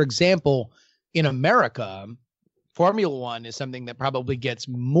age. So, for example, in America, Formula One is something that probably gets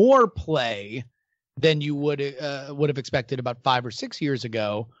more play than you would have expected about 5 or 6 years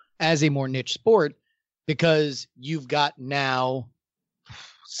ago as a more niche sport, because you've got now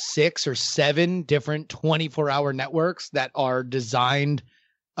 6 or 7 different 24-hour networks that are designed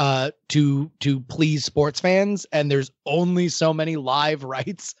to please sports fans, and there's only so many live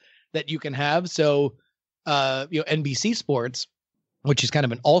rights that you can have. So, NBC Sports, which is kind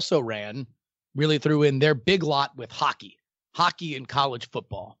of an also ran, really threw in their big lot with hockey and college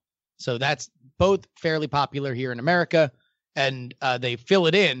football. So that's both fairly popular here in America, and they fill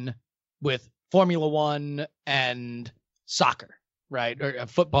it in with Formula One and soccer, right? Or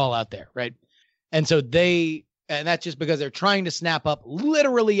football out there, right? And so and that's just because they're trying to snap up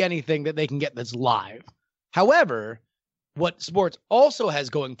literally anything that they can get that's live. However, what sports also has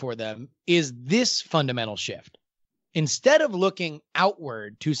going for them is this fundamental shift. Instead of looking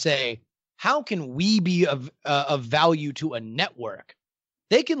outward to say, how can we be of value to a network?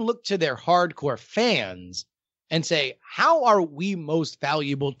 They can look to their hardcore fans and say, how are we most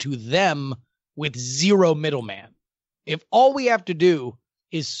valuable to them with zero middleman? If all we have to do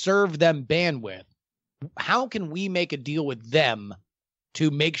is serve them bandwidth, how can we make a deal with them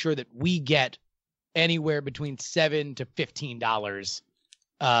to make sure that we get anywhere between $7 to $15,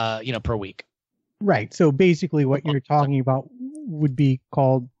 per week? Right. So basically what you're talking about would be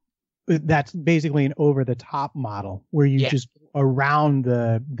called, that's basically an over-the-top model where you just around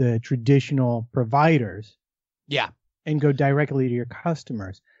the traditional providers, and go directly to your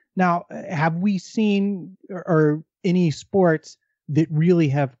customers. Now, have we seen or any sports that really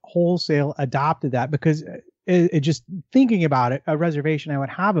have wholesale adopted that? Because just thinking about it, a reservation I would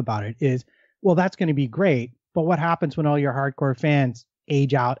have about it is, well, that's going to be great, but what happens when all your hardcore fans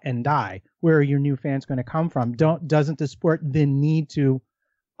age out and die? Where are your new fans going to come from? Doesn't the sport then need to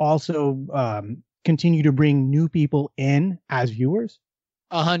also continue to bring new people in as viewers?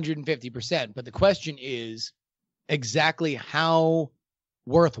 150%. But the question is exactly how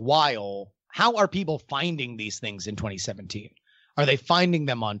worthwhile, how are people finding these things in 2017? Are they finding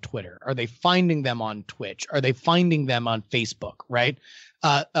them on Twitter? Are they finding them on Twitch? Are they finding them on Facebook, right?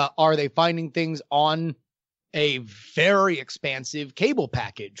 Are they finding things on a very expansive cable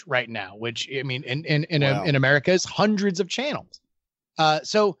package right now, which, I mean, in America is hundreds of channels.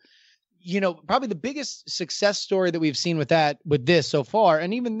 So, probably the biggest success story that we've seen with this so far,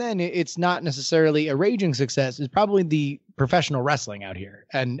 and even then it's not necessarily a raging success, is probably the professional wrestling out here.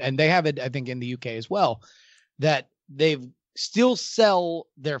 And they have it, I think, in the UK as well, that they've still sell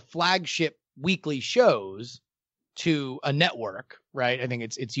their flagship weekly shows to a network, right? I think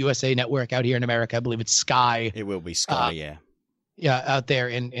it's USA Network out here in America. I believe it's Sky. It will be Sky, yeah, out there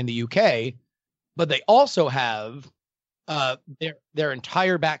in the UK. But they also have their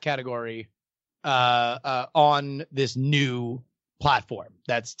entire back category on this new platform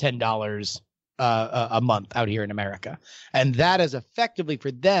that's $10 a month out here in America, and that has effectively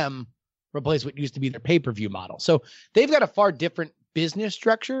for them replaced what used to be their pay-per-view model. So they've got a far different business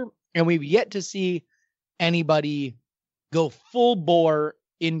structure, and we've yet to see anybody go full bore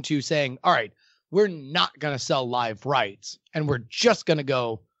into saying, all right, we're not going to sell live rights and we're just going to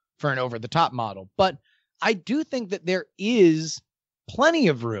go for an over-the-top model. But I do think that there is plenty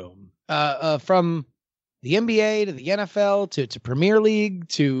of room from the NBA to the NFL to Premier League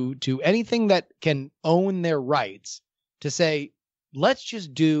to anything that can own their rights to say, let's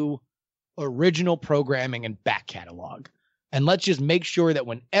just do original programming and back catalog. And let's just make sure that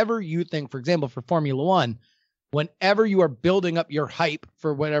whenever you think, for example, for Formula One, whenever you are building up your hype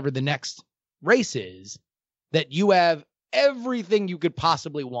for whatever the next race is, that you have everything you could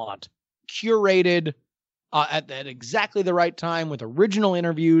possibly want curated at exactly the right time with original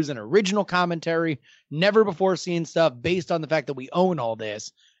interviews and original commentary, never before seen stuff based on the fact that we own all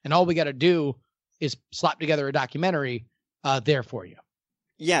this. And all we got to do is slap together a documentary there for you.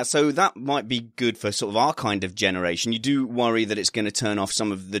 Yeah, so that might be good for sort of our kind of generation. You do worry that it's going to turn off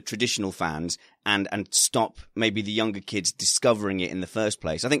some of the traditional fans. and stop maybe the younger kids discovering it in the first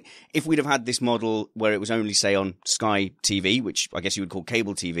place. I think if we'd have had this model where it was only, say, on Sky TV, which I guess you would call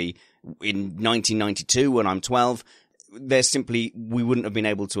cable TV, in 1992 when I'm 12, we wouldn't have been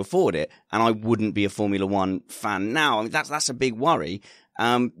able to afford it, and I wouldn't be a Formula One fan now. I mean, that's a big worry.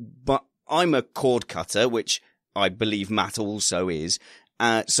 But I'm a cord cutter, which I believe Matt also is.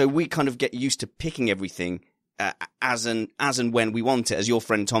 So we kind of get used to picking everything as and when we want it, as your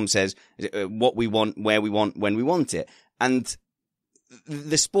friend Tom says, what we want, where we want, when we want it. And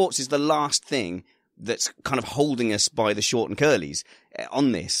the sports is the last thing that's kind of holding us by the short and curlies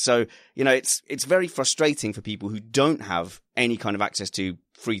on this. So, it's very frustrating for people who don't have any kind of access to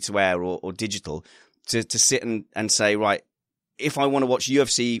free to air or digital to sit and say, right, if I want to watch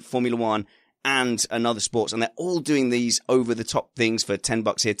UFC, Formula One, and another sports, and they're all doing these over the top things for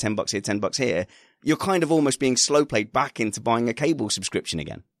 $10 here, $10 here, $10 here, you're kind of almost being slow played back into buying a cable subscription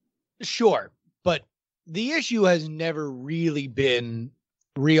again. Sure. But the issue has never really been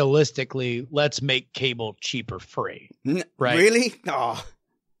realistically, let's make cable cheaper free. Right? Really? Oh.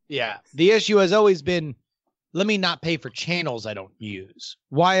 Yeah. The issue has always been, let me not pay for channels I don't use.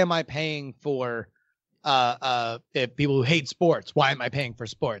 Why am I paying for people who hate sports? Why am I paying for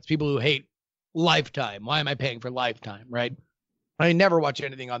sports? People who hate Lifetime. Why am I paying for Lifetime? Right? I never watch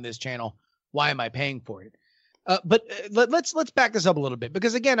anything on this channel. Why am I paying for it? But let's back this up a little bit,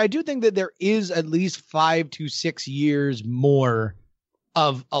 because again, I do think that there is at least 5 to 6 years more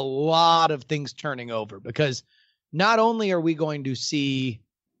of a lot of things turning over, because not only are we going to see,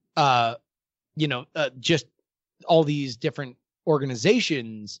 just all these different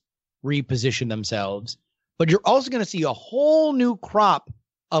organizations reposition themselves, but you're also going to see a whole new crop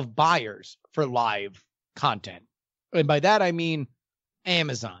of buyers for live content. And by that, I mean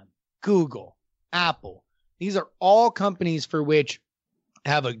Amazon, Google, Apple. These are all companies for which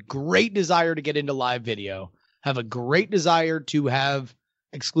have a great desire to get into live video, have a great desire to have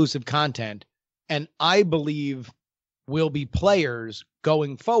exclusive content, and I believe will be players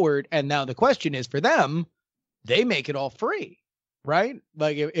going forward. And now the question is, for them, they make it all free, right?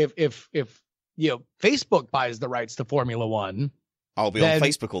 Like if Facebook buys the rights to Formula One, I'll be on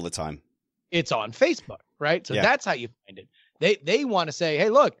Facebook all the time. It's on Facebook, right? So that's how you find it. They want to say, hey,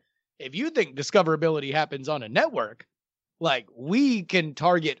 look, if you think discoverability happens on a network, like, we can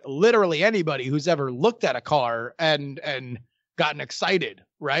target literally anybody who's ever looked at a car and gotten excited,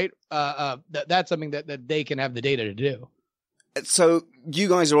 right? That's something that they can have the data to do. So you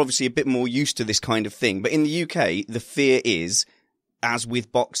guys are obviously a bit more used to this kind of thing, but in the UK, the fear is, as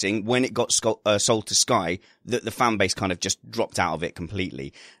with boxing, when it got sold to Sky, the fan base kind of just dropped out of it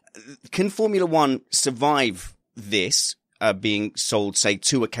completely. Can Formula One survive this being sold, say,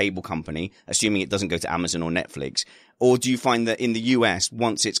 to a cable company, assuming it doesn't go to Amazon or Netflix? Or do you find that in the US,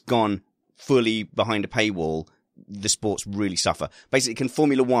 once it's gone fully behind a paywall, the sports really suffer? Basically, can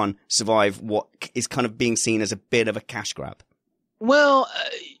Formula One survive what is kind of being seen as a bit of a cash grab? Well,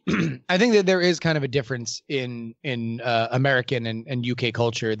 I think that there is kind of a difference in American and UK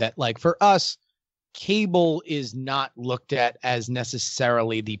culture, that, like, for us, cable is not looked at as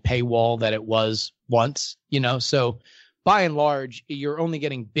necessarily the paywall that it was once, so by and large, you're only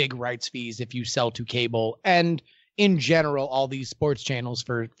getting big rights fees if you sell to cable. And in general, all these sports channels,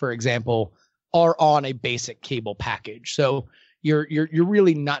 for example, are on a basic cable package. So you're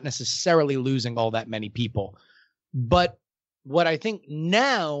really not necessarily losing all that many people. But what I think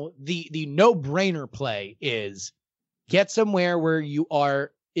now, the no-brainer play is get somewhere where you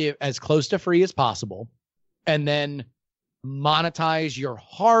are as close to free as possible, and then monetize your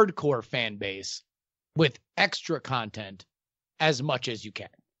hardcore fan base with extra content as much as you can.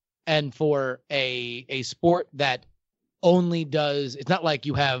 And for a sport that only does, it's not like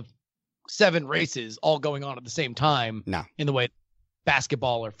you have 7 races all going on at the same time. No. In the way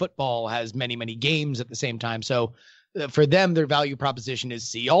basketball or football has many, many games at the same time. So for them, their value proposition is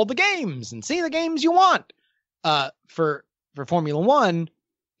see all the games and see the games you want. For Formula One,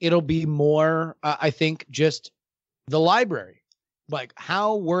 it'll be more, I think, just the library. Like,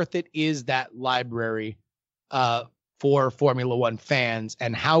 how worth it is that library for Formula One fans,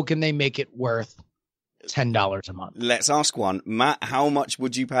 and how can they make it worth $10 a month? Let's ask one. Matt, how much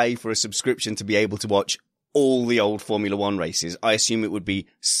would you pay for a subscription to be able to watch all the old Formula One races? I assume it would be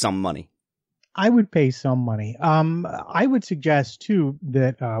some money. I would pay some money. I would suggest, too,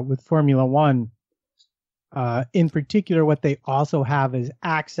 that with Formula One, in particular, what they also have is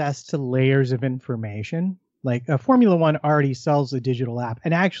access to layers of information. Like, Formula One already sells a digital app,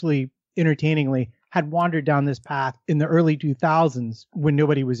 and actually, entertainingly, had wandered down this path in the early 2000s when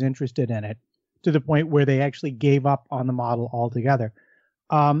nobody was interested in it, to the point where they actually gave up on the model altogether.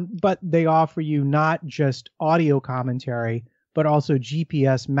 But they offer you not just audio commentary, but also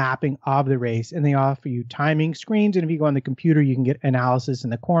GPS mapping of the race. And they offer you timing screens. And if you go on the computer, you can get analysis in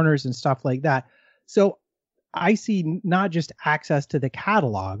the corners and stuff like that. So I see not just access to the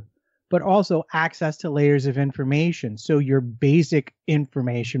catalog, but also access to layers of information. So your basic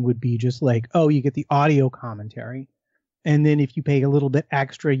information would be just like, oh, you get the audio commentary. And then if you pay a little bit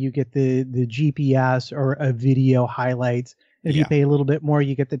extra, you get the GPS or a video highlights. And if you pay a little bit more,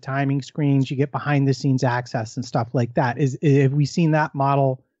 you get the timing screens, you get behind the scenes access and stuff like that. Have we seen that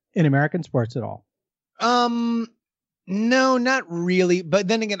model in American sports at all? No, not really. But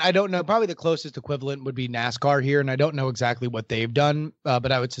then again, I don't know. Probably the closest equivalent would be NASCAR here. And I don't know exactly what they've done,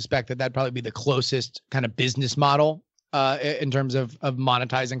 but I would suspect that that'd probably be the closest kind of business model in terms of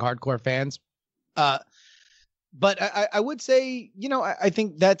monetizing hardcore fans. But I would say, I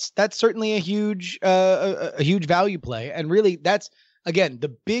think that's certainly a huge value play. And really, that's, again, the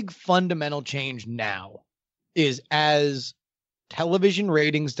big fundamental change now is as television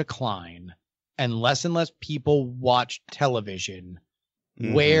ratings decline and less people watch television,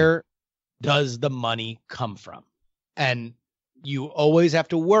 where does the money come from? And you always have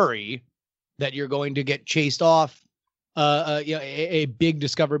to worry that you're going to get chased off a big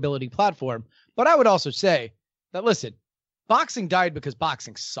discoverability platform. But I would also say, that listen, boxing died because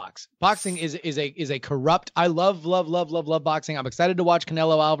boxing sucks. Boxing is a corrupt. I love boxing. I'm excited to watch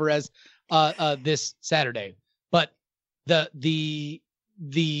Canelo Alvarez this Saturday. But the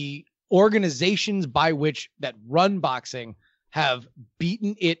organizations by which that run boxing have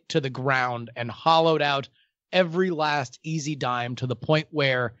beaten it to the ground and hollowed out every last easy dime to the point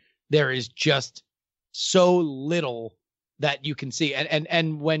where there is just so little that you can see.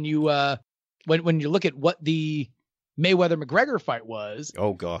 And when you when you look at what the Mayweather-McGregor fight was,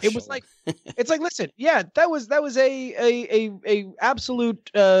 oh gosh, it was like, it's like, listen, yeah, that was a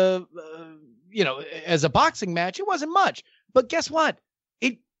absolute, as a boxing match, it wasn't much, but guess what?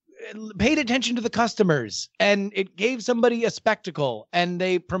 It paid attention to the customers and it gave somebody a spectacle and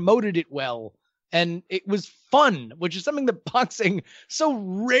they promoted it well. And it was fun, which is something that boxing so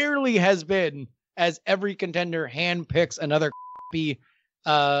rarely has been, as every contender handpicks another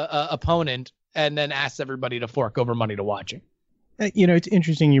opponent and then asks everybody to fork over money to watch it. It's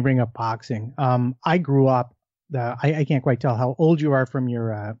interesting you bring up boxing. I grew up, I can't quite tell how old you are from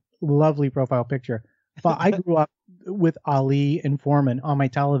your lovely profile picture, but I grew up with Ali and Foreman on my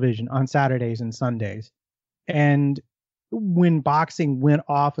television on Saturdays and Sundays. And when boxing went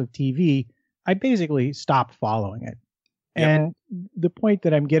off of TV, I basically stopped following it. Yep. And the point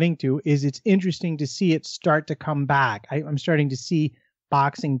that I'm getting to is it's interesting to see it start to come back. I'm starting to see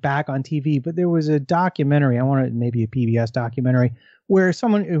boxing back on TV, but there was a documentary, I wanted maybe a PBS documentary, where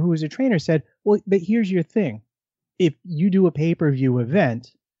someone who was a trainer said, well, but here's your thing. If you do a pay-per-view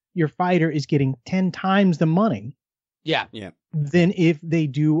event, your fighter is getting 10 times the money than if they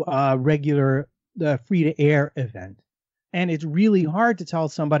do a regular free-to-air event. And it's really hard to tell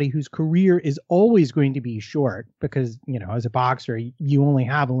somebody whose career is always going to be short because, as a boxer, you only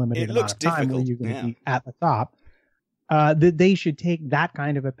have a limited amount of time where you're going to be at the top. That they should take that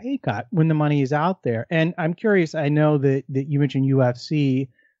kind of a pay cut when the money is out there. And I'm curious, I know that you mentioned UFC.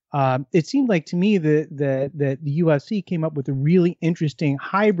 It seemed like to me that the UFC came up with a really interesting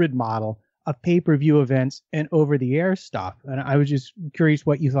hybrid model of pay-per-view events and over-the-air stuff. And I was just curious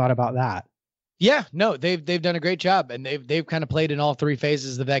what you thought about that. Yeah, no, they've done a great job, and they've kind of played in all three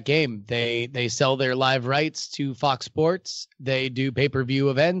phases of that game. They sell their live rights to Fox Sports, they do pay-per-view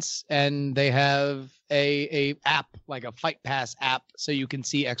events, and they have a app, like a Fight Pass app, so you can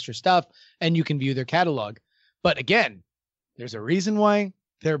see extra stuff and you can view their catalog. But again, there's a reason why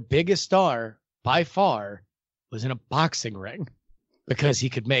their biggest star by far was in a boxing ring, because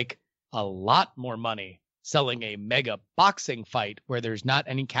he could make a lot more money selling a mega boxing fight where there's not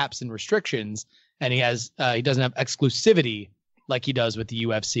any caps and restrictions, and he doesn't have exclusivity like he does with the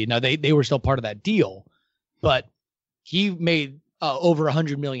UFC. Now they were still part of that deal, but he made over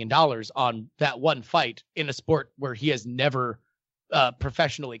 $100 million on that one fight in a sport where he has never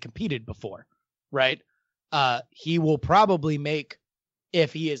professionally competed before, right? He will probably make,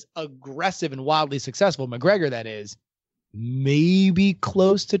 if he is aggressive and wildly successful, McGregor that is, maybe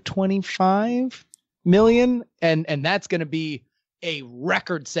close to 25 million, and that's going to be a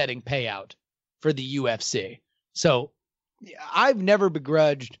record-setting payout for the UFC. So I've never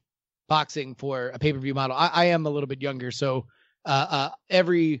begrudged boxing for a pay-per-view model. I am a little bit younger, so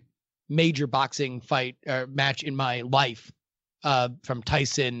every major boxing fight or match in my life, from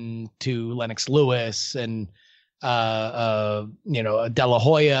Tyson to Lennox Lewis and De La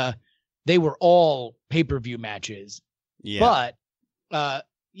Hoya, they were all pay-per-view matches. Yeah. But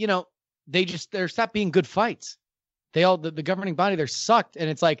you know, there stopped being good fights. The governing body there sucked. And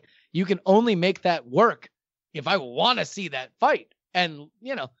it's like, you can only make that work if I want to see that fight. And,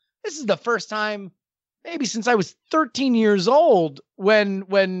 you know, this is the first time maybe since I was 13 years old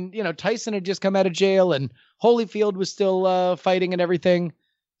when, you know, Tyson had just come out of jail and Holyfield was still fighting and everything,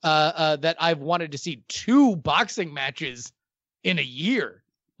 that I've wanted to see 2 boxing matches in a year.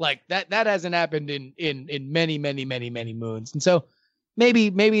 Like that hasn't happened in many, many, many, many moons. And so maybe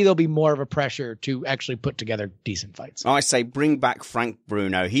there'll be more of a pressure to actually put together decent fights. I say bring back Frank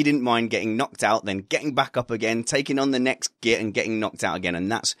Bruno. He didn't mind getting knocked out, then getting back up again, taking on the next git and getting knocked out again.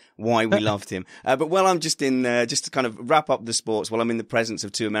 And that's why we loved him. But while I'm just just to kind of wrap up the sports, while I'm in the presence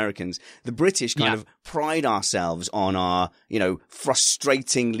of 2 Americans, the British kind of pride ourselves on our, you know,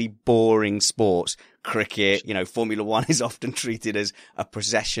 frustratingly boring sports. Cricket, you know, Formula One is often treated as a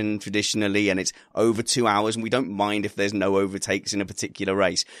procession traditionally, and it's over 2 hours, and we don't mind if there's no overtakes in a particular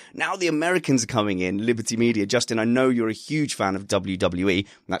race. Now the Americans are coming in, Liberty Media. Justin, I know you're a huge fan of WWE.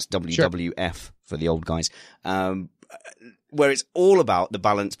 That's WWF for the old guys. Where it's all about the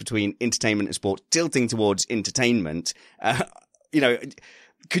balance between entertainment and sport, tilting towards entertainment. You know,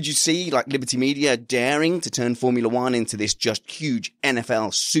 could you see like Liberty Media daring to turn Formula One into this just huge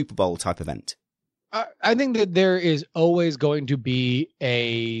NFL Super Bowl type event? I think that there is always going to be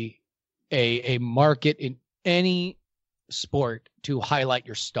a market in any sport to highlight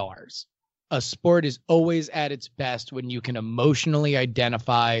your stars. A sport is always at its best when you can emotionally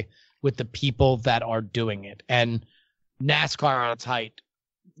identify with the people that are doing it. And NASCAR on its height,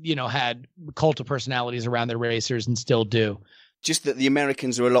 you know, had cult of personalities around their racers and still do. Just that the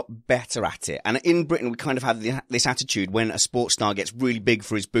Americans are a lot better at it. And in Britain, we kind of have this attitude when a sports star gets really big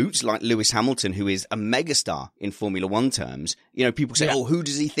for his boots, like Lewis Hamilton, who is a megastar in Formula One terms. You know, people say, oh, who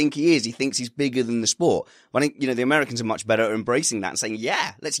does he think he is? He thinks he's bigger than the sport. But I think, you know, the Americans are much better at embracing that and saying,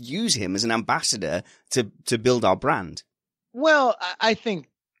 yeah, let's use him as an ambassador to build our brand. Well, I think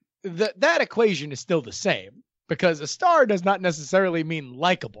that equation is still the same, because a star does not necessarily mean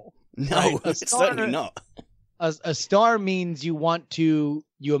likable. No, right? It's certainly not. A star means you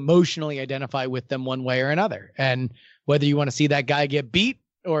emotionally identify with them one way or another. And whether you want to see that guy get beat,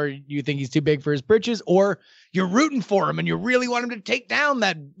 or you think he's too big for his britches, or you're rooting for him and you really want him to take down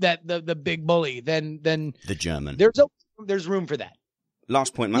the big bully, then the German. There's room for that.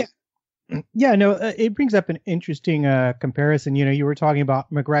 Last point, Matt. Yeah, no, it brings up an interesting comparison. You know, you were talking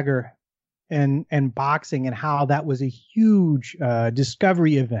about McGregor and boxing and how that was a huge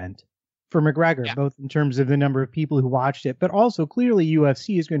discovery event for McGregor, both in terms of the number of people who watched it, but also clearly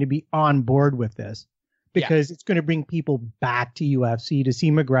UFC is going to be on board with this because it's going to bring people back to UFC to see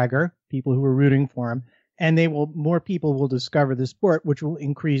McGregor, people who are rooting for him, and more people will discover the sport, which will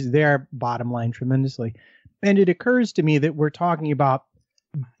increase their bottom line tremendously. And it occurs to me that we're talking about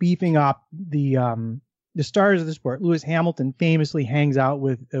beefing up the stars of the sport. Lewis Hamilton famously hangs out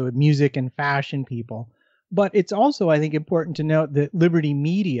with music and fashion people, but it's also, I think, important to note that Liberty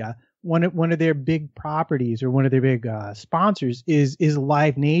Media, one of their big properties or one of their big sponsors is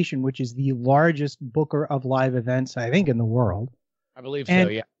Live Nation, which is the largest booker of live events, I think, in the world. I believe so,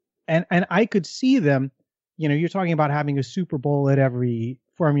 yeah. And I could see them, you know, you're talking about having a Super Bowl at every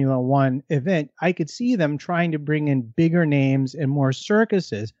Formula One event. I could see them trying to bring in bigger names and more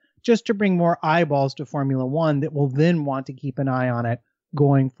circuses just to bring more eyeballs to Formula One that will then want to keep an eye on it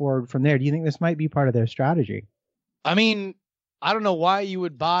going forward from there. Do you think this might be part of their strategy? I mean, I don't know why you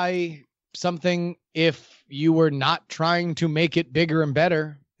would buy something if you were not trying to make it bigger and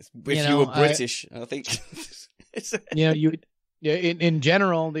better. If you were British, I think. In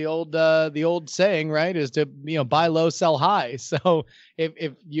general, the old saying, right, is to, you know, buy low, sell high. So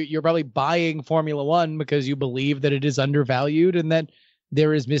if you're probably buying Formula One because you believe that it is undervalued and that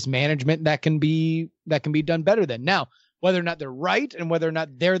there is mismanagement that can be done better than. Now, whether or not they're right and whether or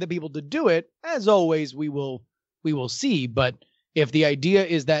not they're the people to do it, as always, we will see. But if the idea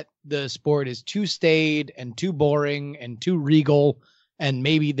is that the sport is too staid and too boring and too regal, and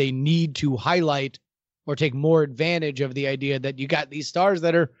maybe they need to highlight or take more advantage of the idea that you got these stars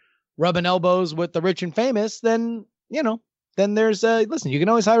that are rubbing elbows with the rich and famous, then, you know, then there's listen, you can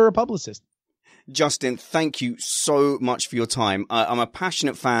always hire a publicist. Justin, thank you so much for your time. I'm a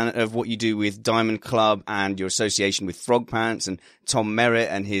passionate fan of what you do with Diamond Club and your association with Frog Pants and Tom Merritt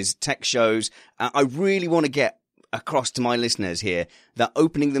and his tech shows. I really want to get across to my listeners here that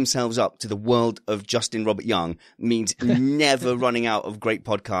opening themselves up to the world of Justin Robert Young means never running out of great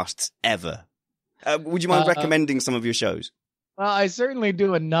podcasts ever. Would you mind recommending some of your shows? Well, I certainly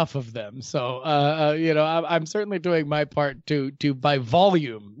do enough of them. So, you know, I'm certainly doing my part to by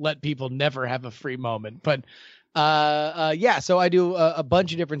volume let people never have a free moment. But Yeah, so I do a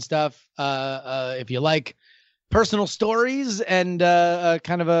bunch of different stuff. If you like personal stories and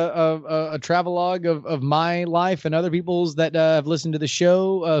kind of a travelogue of my life and other people's that have listened to the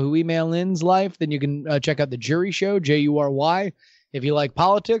show who email in's life, then you can check out the Jury Show, Jury. If you like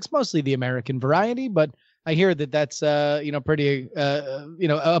politics, mostly the American variety, but I hear that that's pretty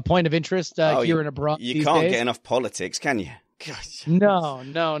a point of interest here and abroad. You these can't days. get enough politics, can you? Gosh. No.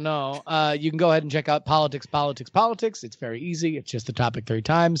 You can go ahead and check out Politics. It's very easy. It's just the topic 3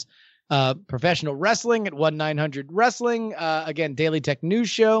 times. Professional wrestling at 1-900 Wrestling. Again, Daily Tech News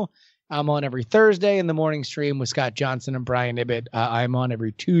Show. I'm on every Thursday in the morning stream with Scott Johnson and Brian Ibbett. I'm on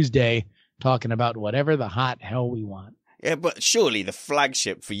every Tuesday talking about whatever the hot hell we want. Yeah, but surely the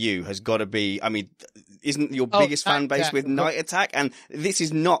flagship for you has got to be, I mean, isn't your biggest fan base with Night Attack? And this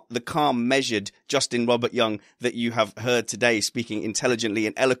is not the calm, measured Justin Robert Young that you have heard today speaking intelligently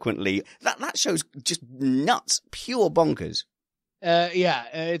and eloquently. That show's just nuts, pure bonkers.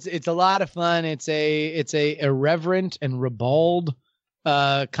 It's a lot of fun. It's a irreverent and ribald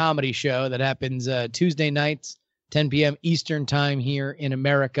comedy show that happens Tuesday nights, 10 p.m. Eastern time here in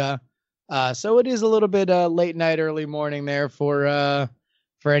America. So it is a little bit late night, early morning there for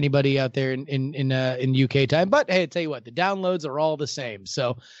anybody out there in UK time. But hey, I tell you what, the downloads are all the same.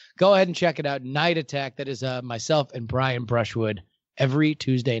 So go ahead and check it out. Night Attack. That is myself and Brian Brushwood every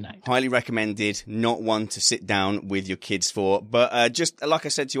Tuesday night. Highly recommended. Not one to sit down with your kids for. But just like I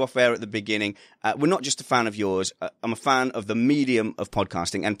said to you off air at the beginning, we're not just a fan of yours. I'm a fan of the medium of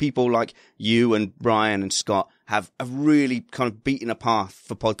podcasting, and people like you and Brian and Scott have really kind of beaten a path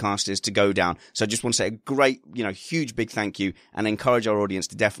for podcasters to go down. So I just want to say a great, huge big thank you, and encourage our audience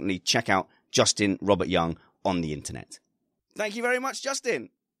to definitely check out Justin Robert Young on the internet. Thank you very much, Justin.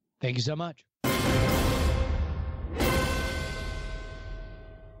 Thank you so much.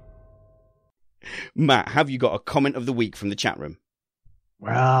 Matt, have you got a comment of the week from the chat room?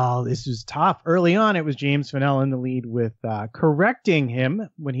 Well, this was tough. Early on, it was James Fennell in the lead with correcting him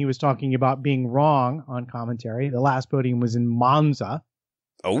when he was talking about being wrong on commentary. The last podium was in Monza.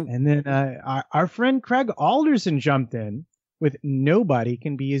 Oh. And then our friend Craig Alderson jumped in with nobody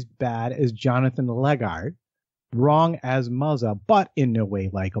can be as bad as Jonathan Legard. Wrong as Muzza, but in no way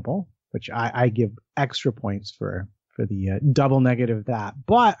likable, which I give extra points for the double negative of that.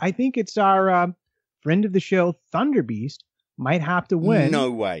 But I think it's our friend of the show, Thunderbeast, might have to win.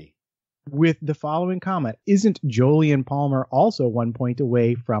 No way. With the following comment. Isn't Jolyon Palmer also 1 point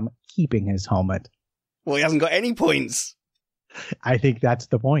away from keeping his helmet? Well, he hasn't got any points. I think that's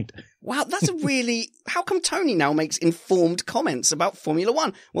the point. Wow, that's a really... How come Tony now makes informed comments about Formula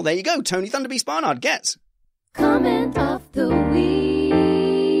One? Well, there you go. Tony Thunderbeast Barnard gets... Comment of the week.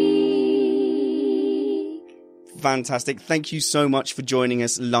 Fantastic. Thank you so much for joining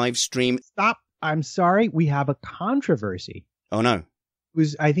us live stream. Stop. I'm sorry. We have a controversy. Oh, no.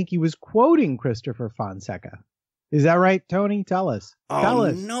 I think he was quoting Christopher Fonseca. Is that right, Tony? Tell us. Tell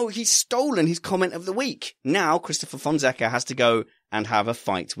us. No, he's stolen his comment of the week. Now Christopher Fonseca has to go and have a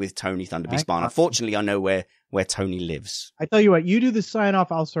fight with Tony Thunderbeast Barnard. Fortunately, I know where Tony lives. I tell you what, you do the sign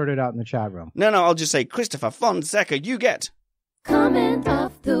off. I'll sort it out in the chat room. No, I'll just say, Christopher Fonseca, you get... Comment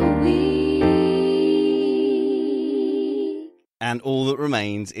of the week. And all that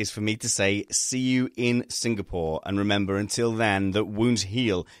remains is for me to say, see you in Singapore. And remember, until then, that wounds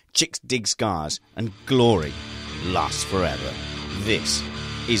heal, chicks dig scars, and glory lasts forever. This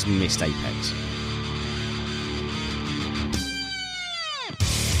is Missed Apex.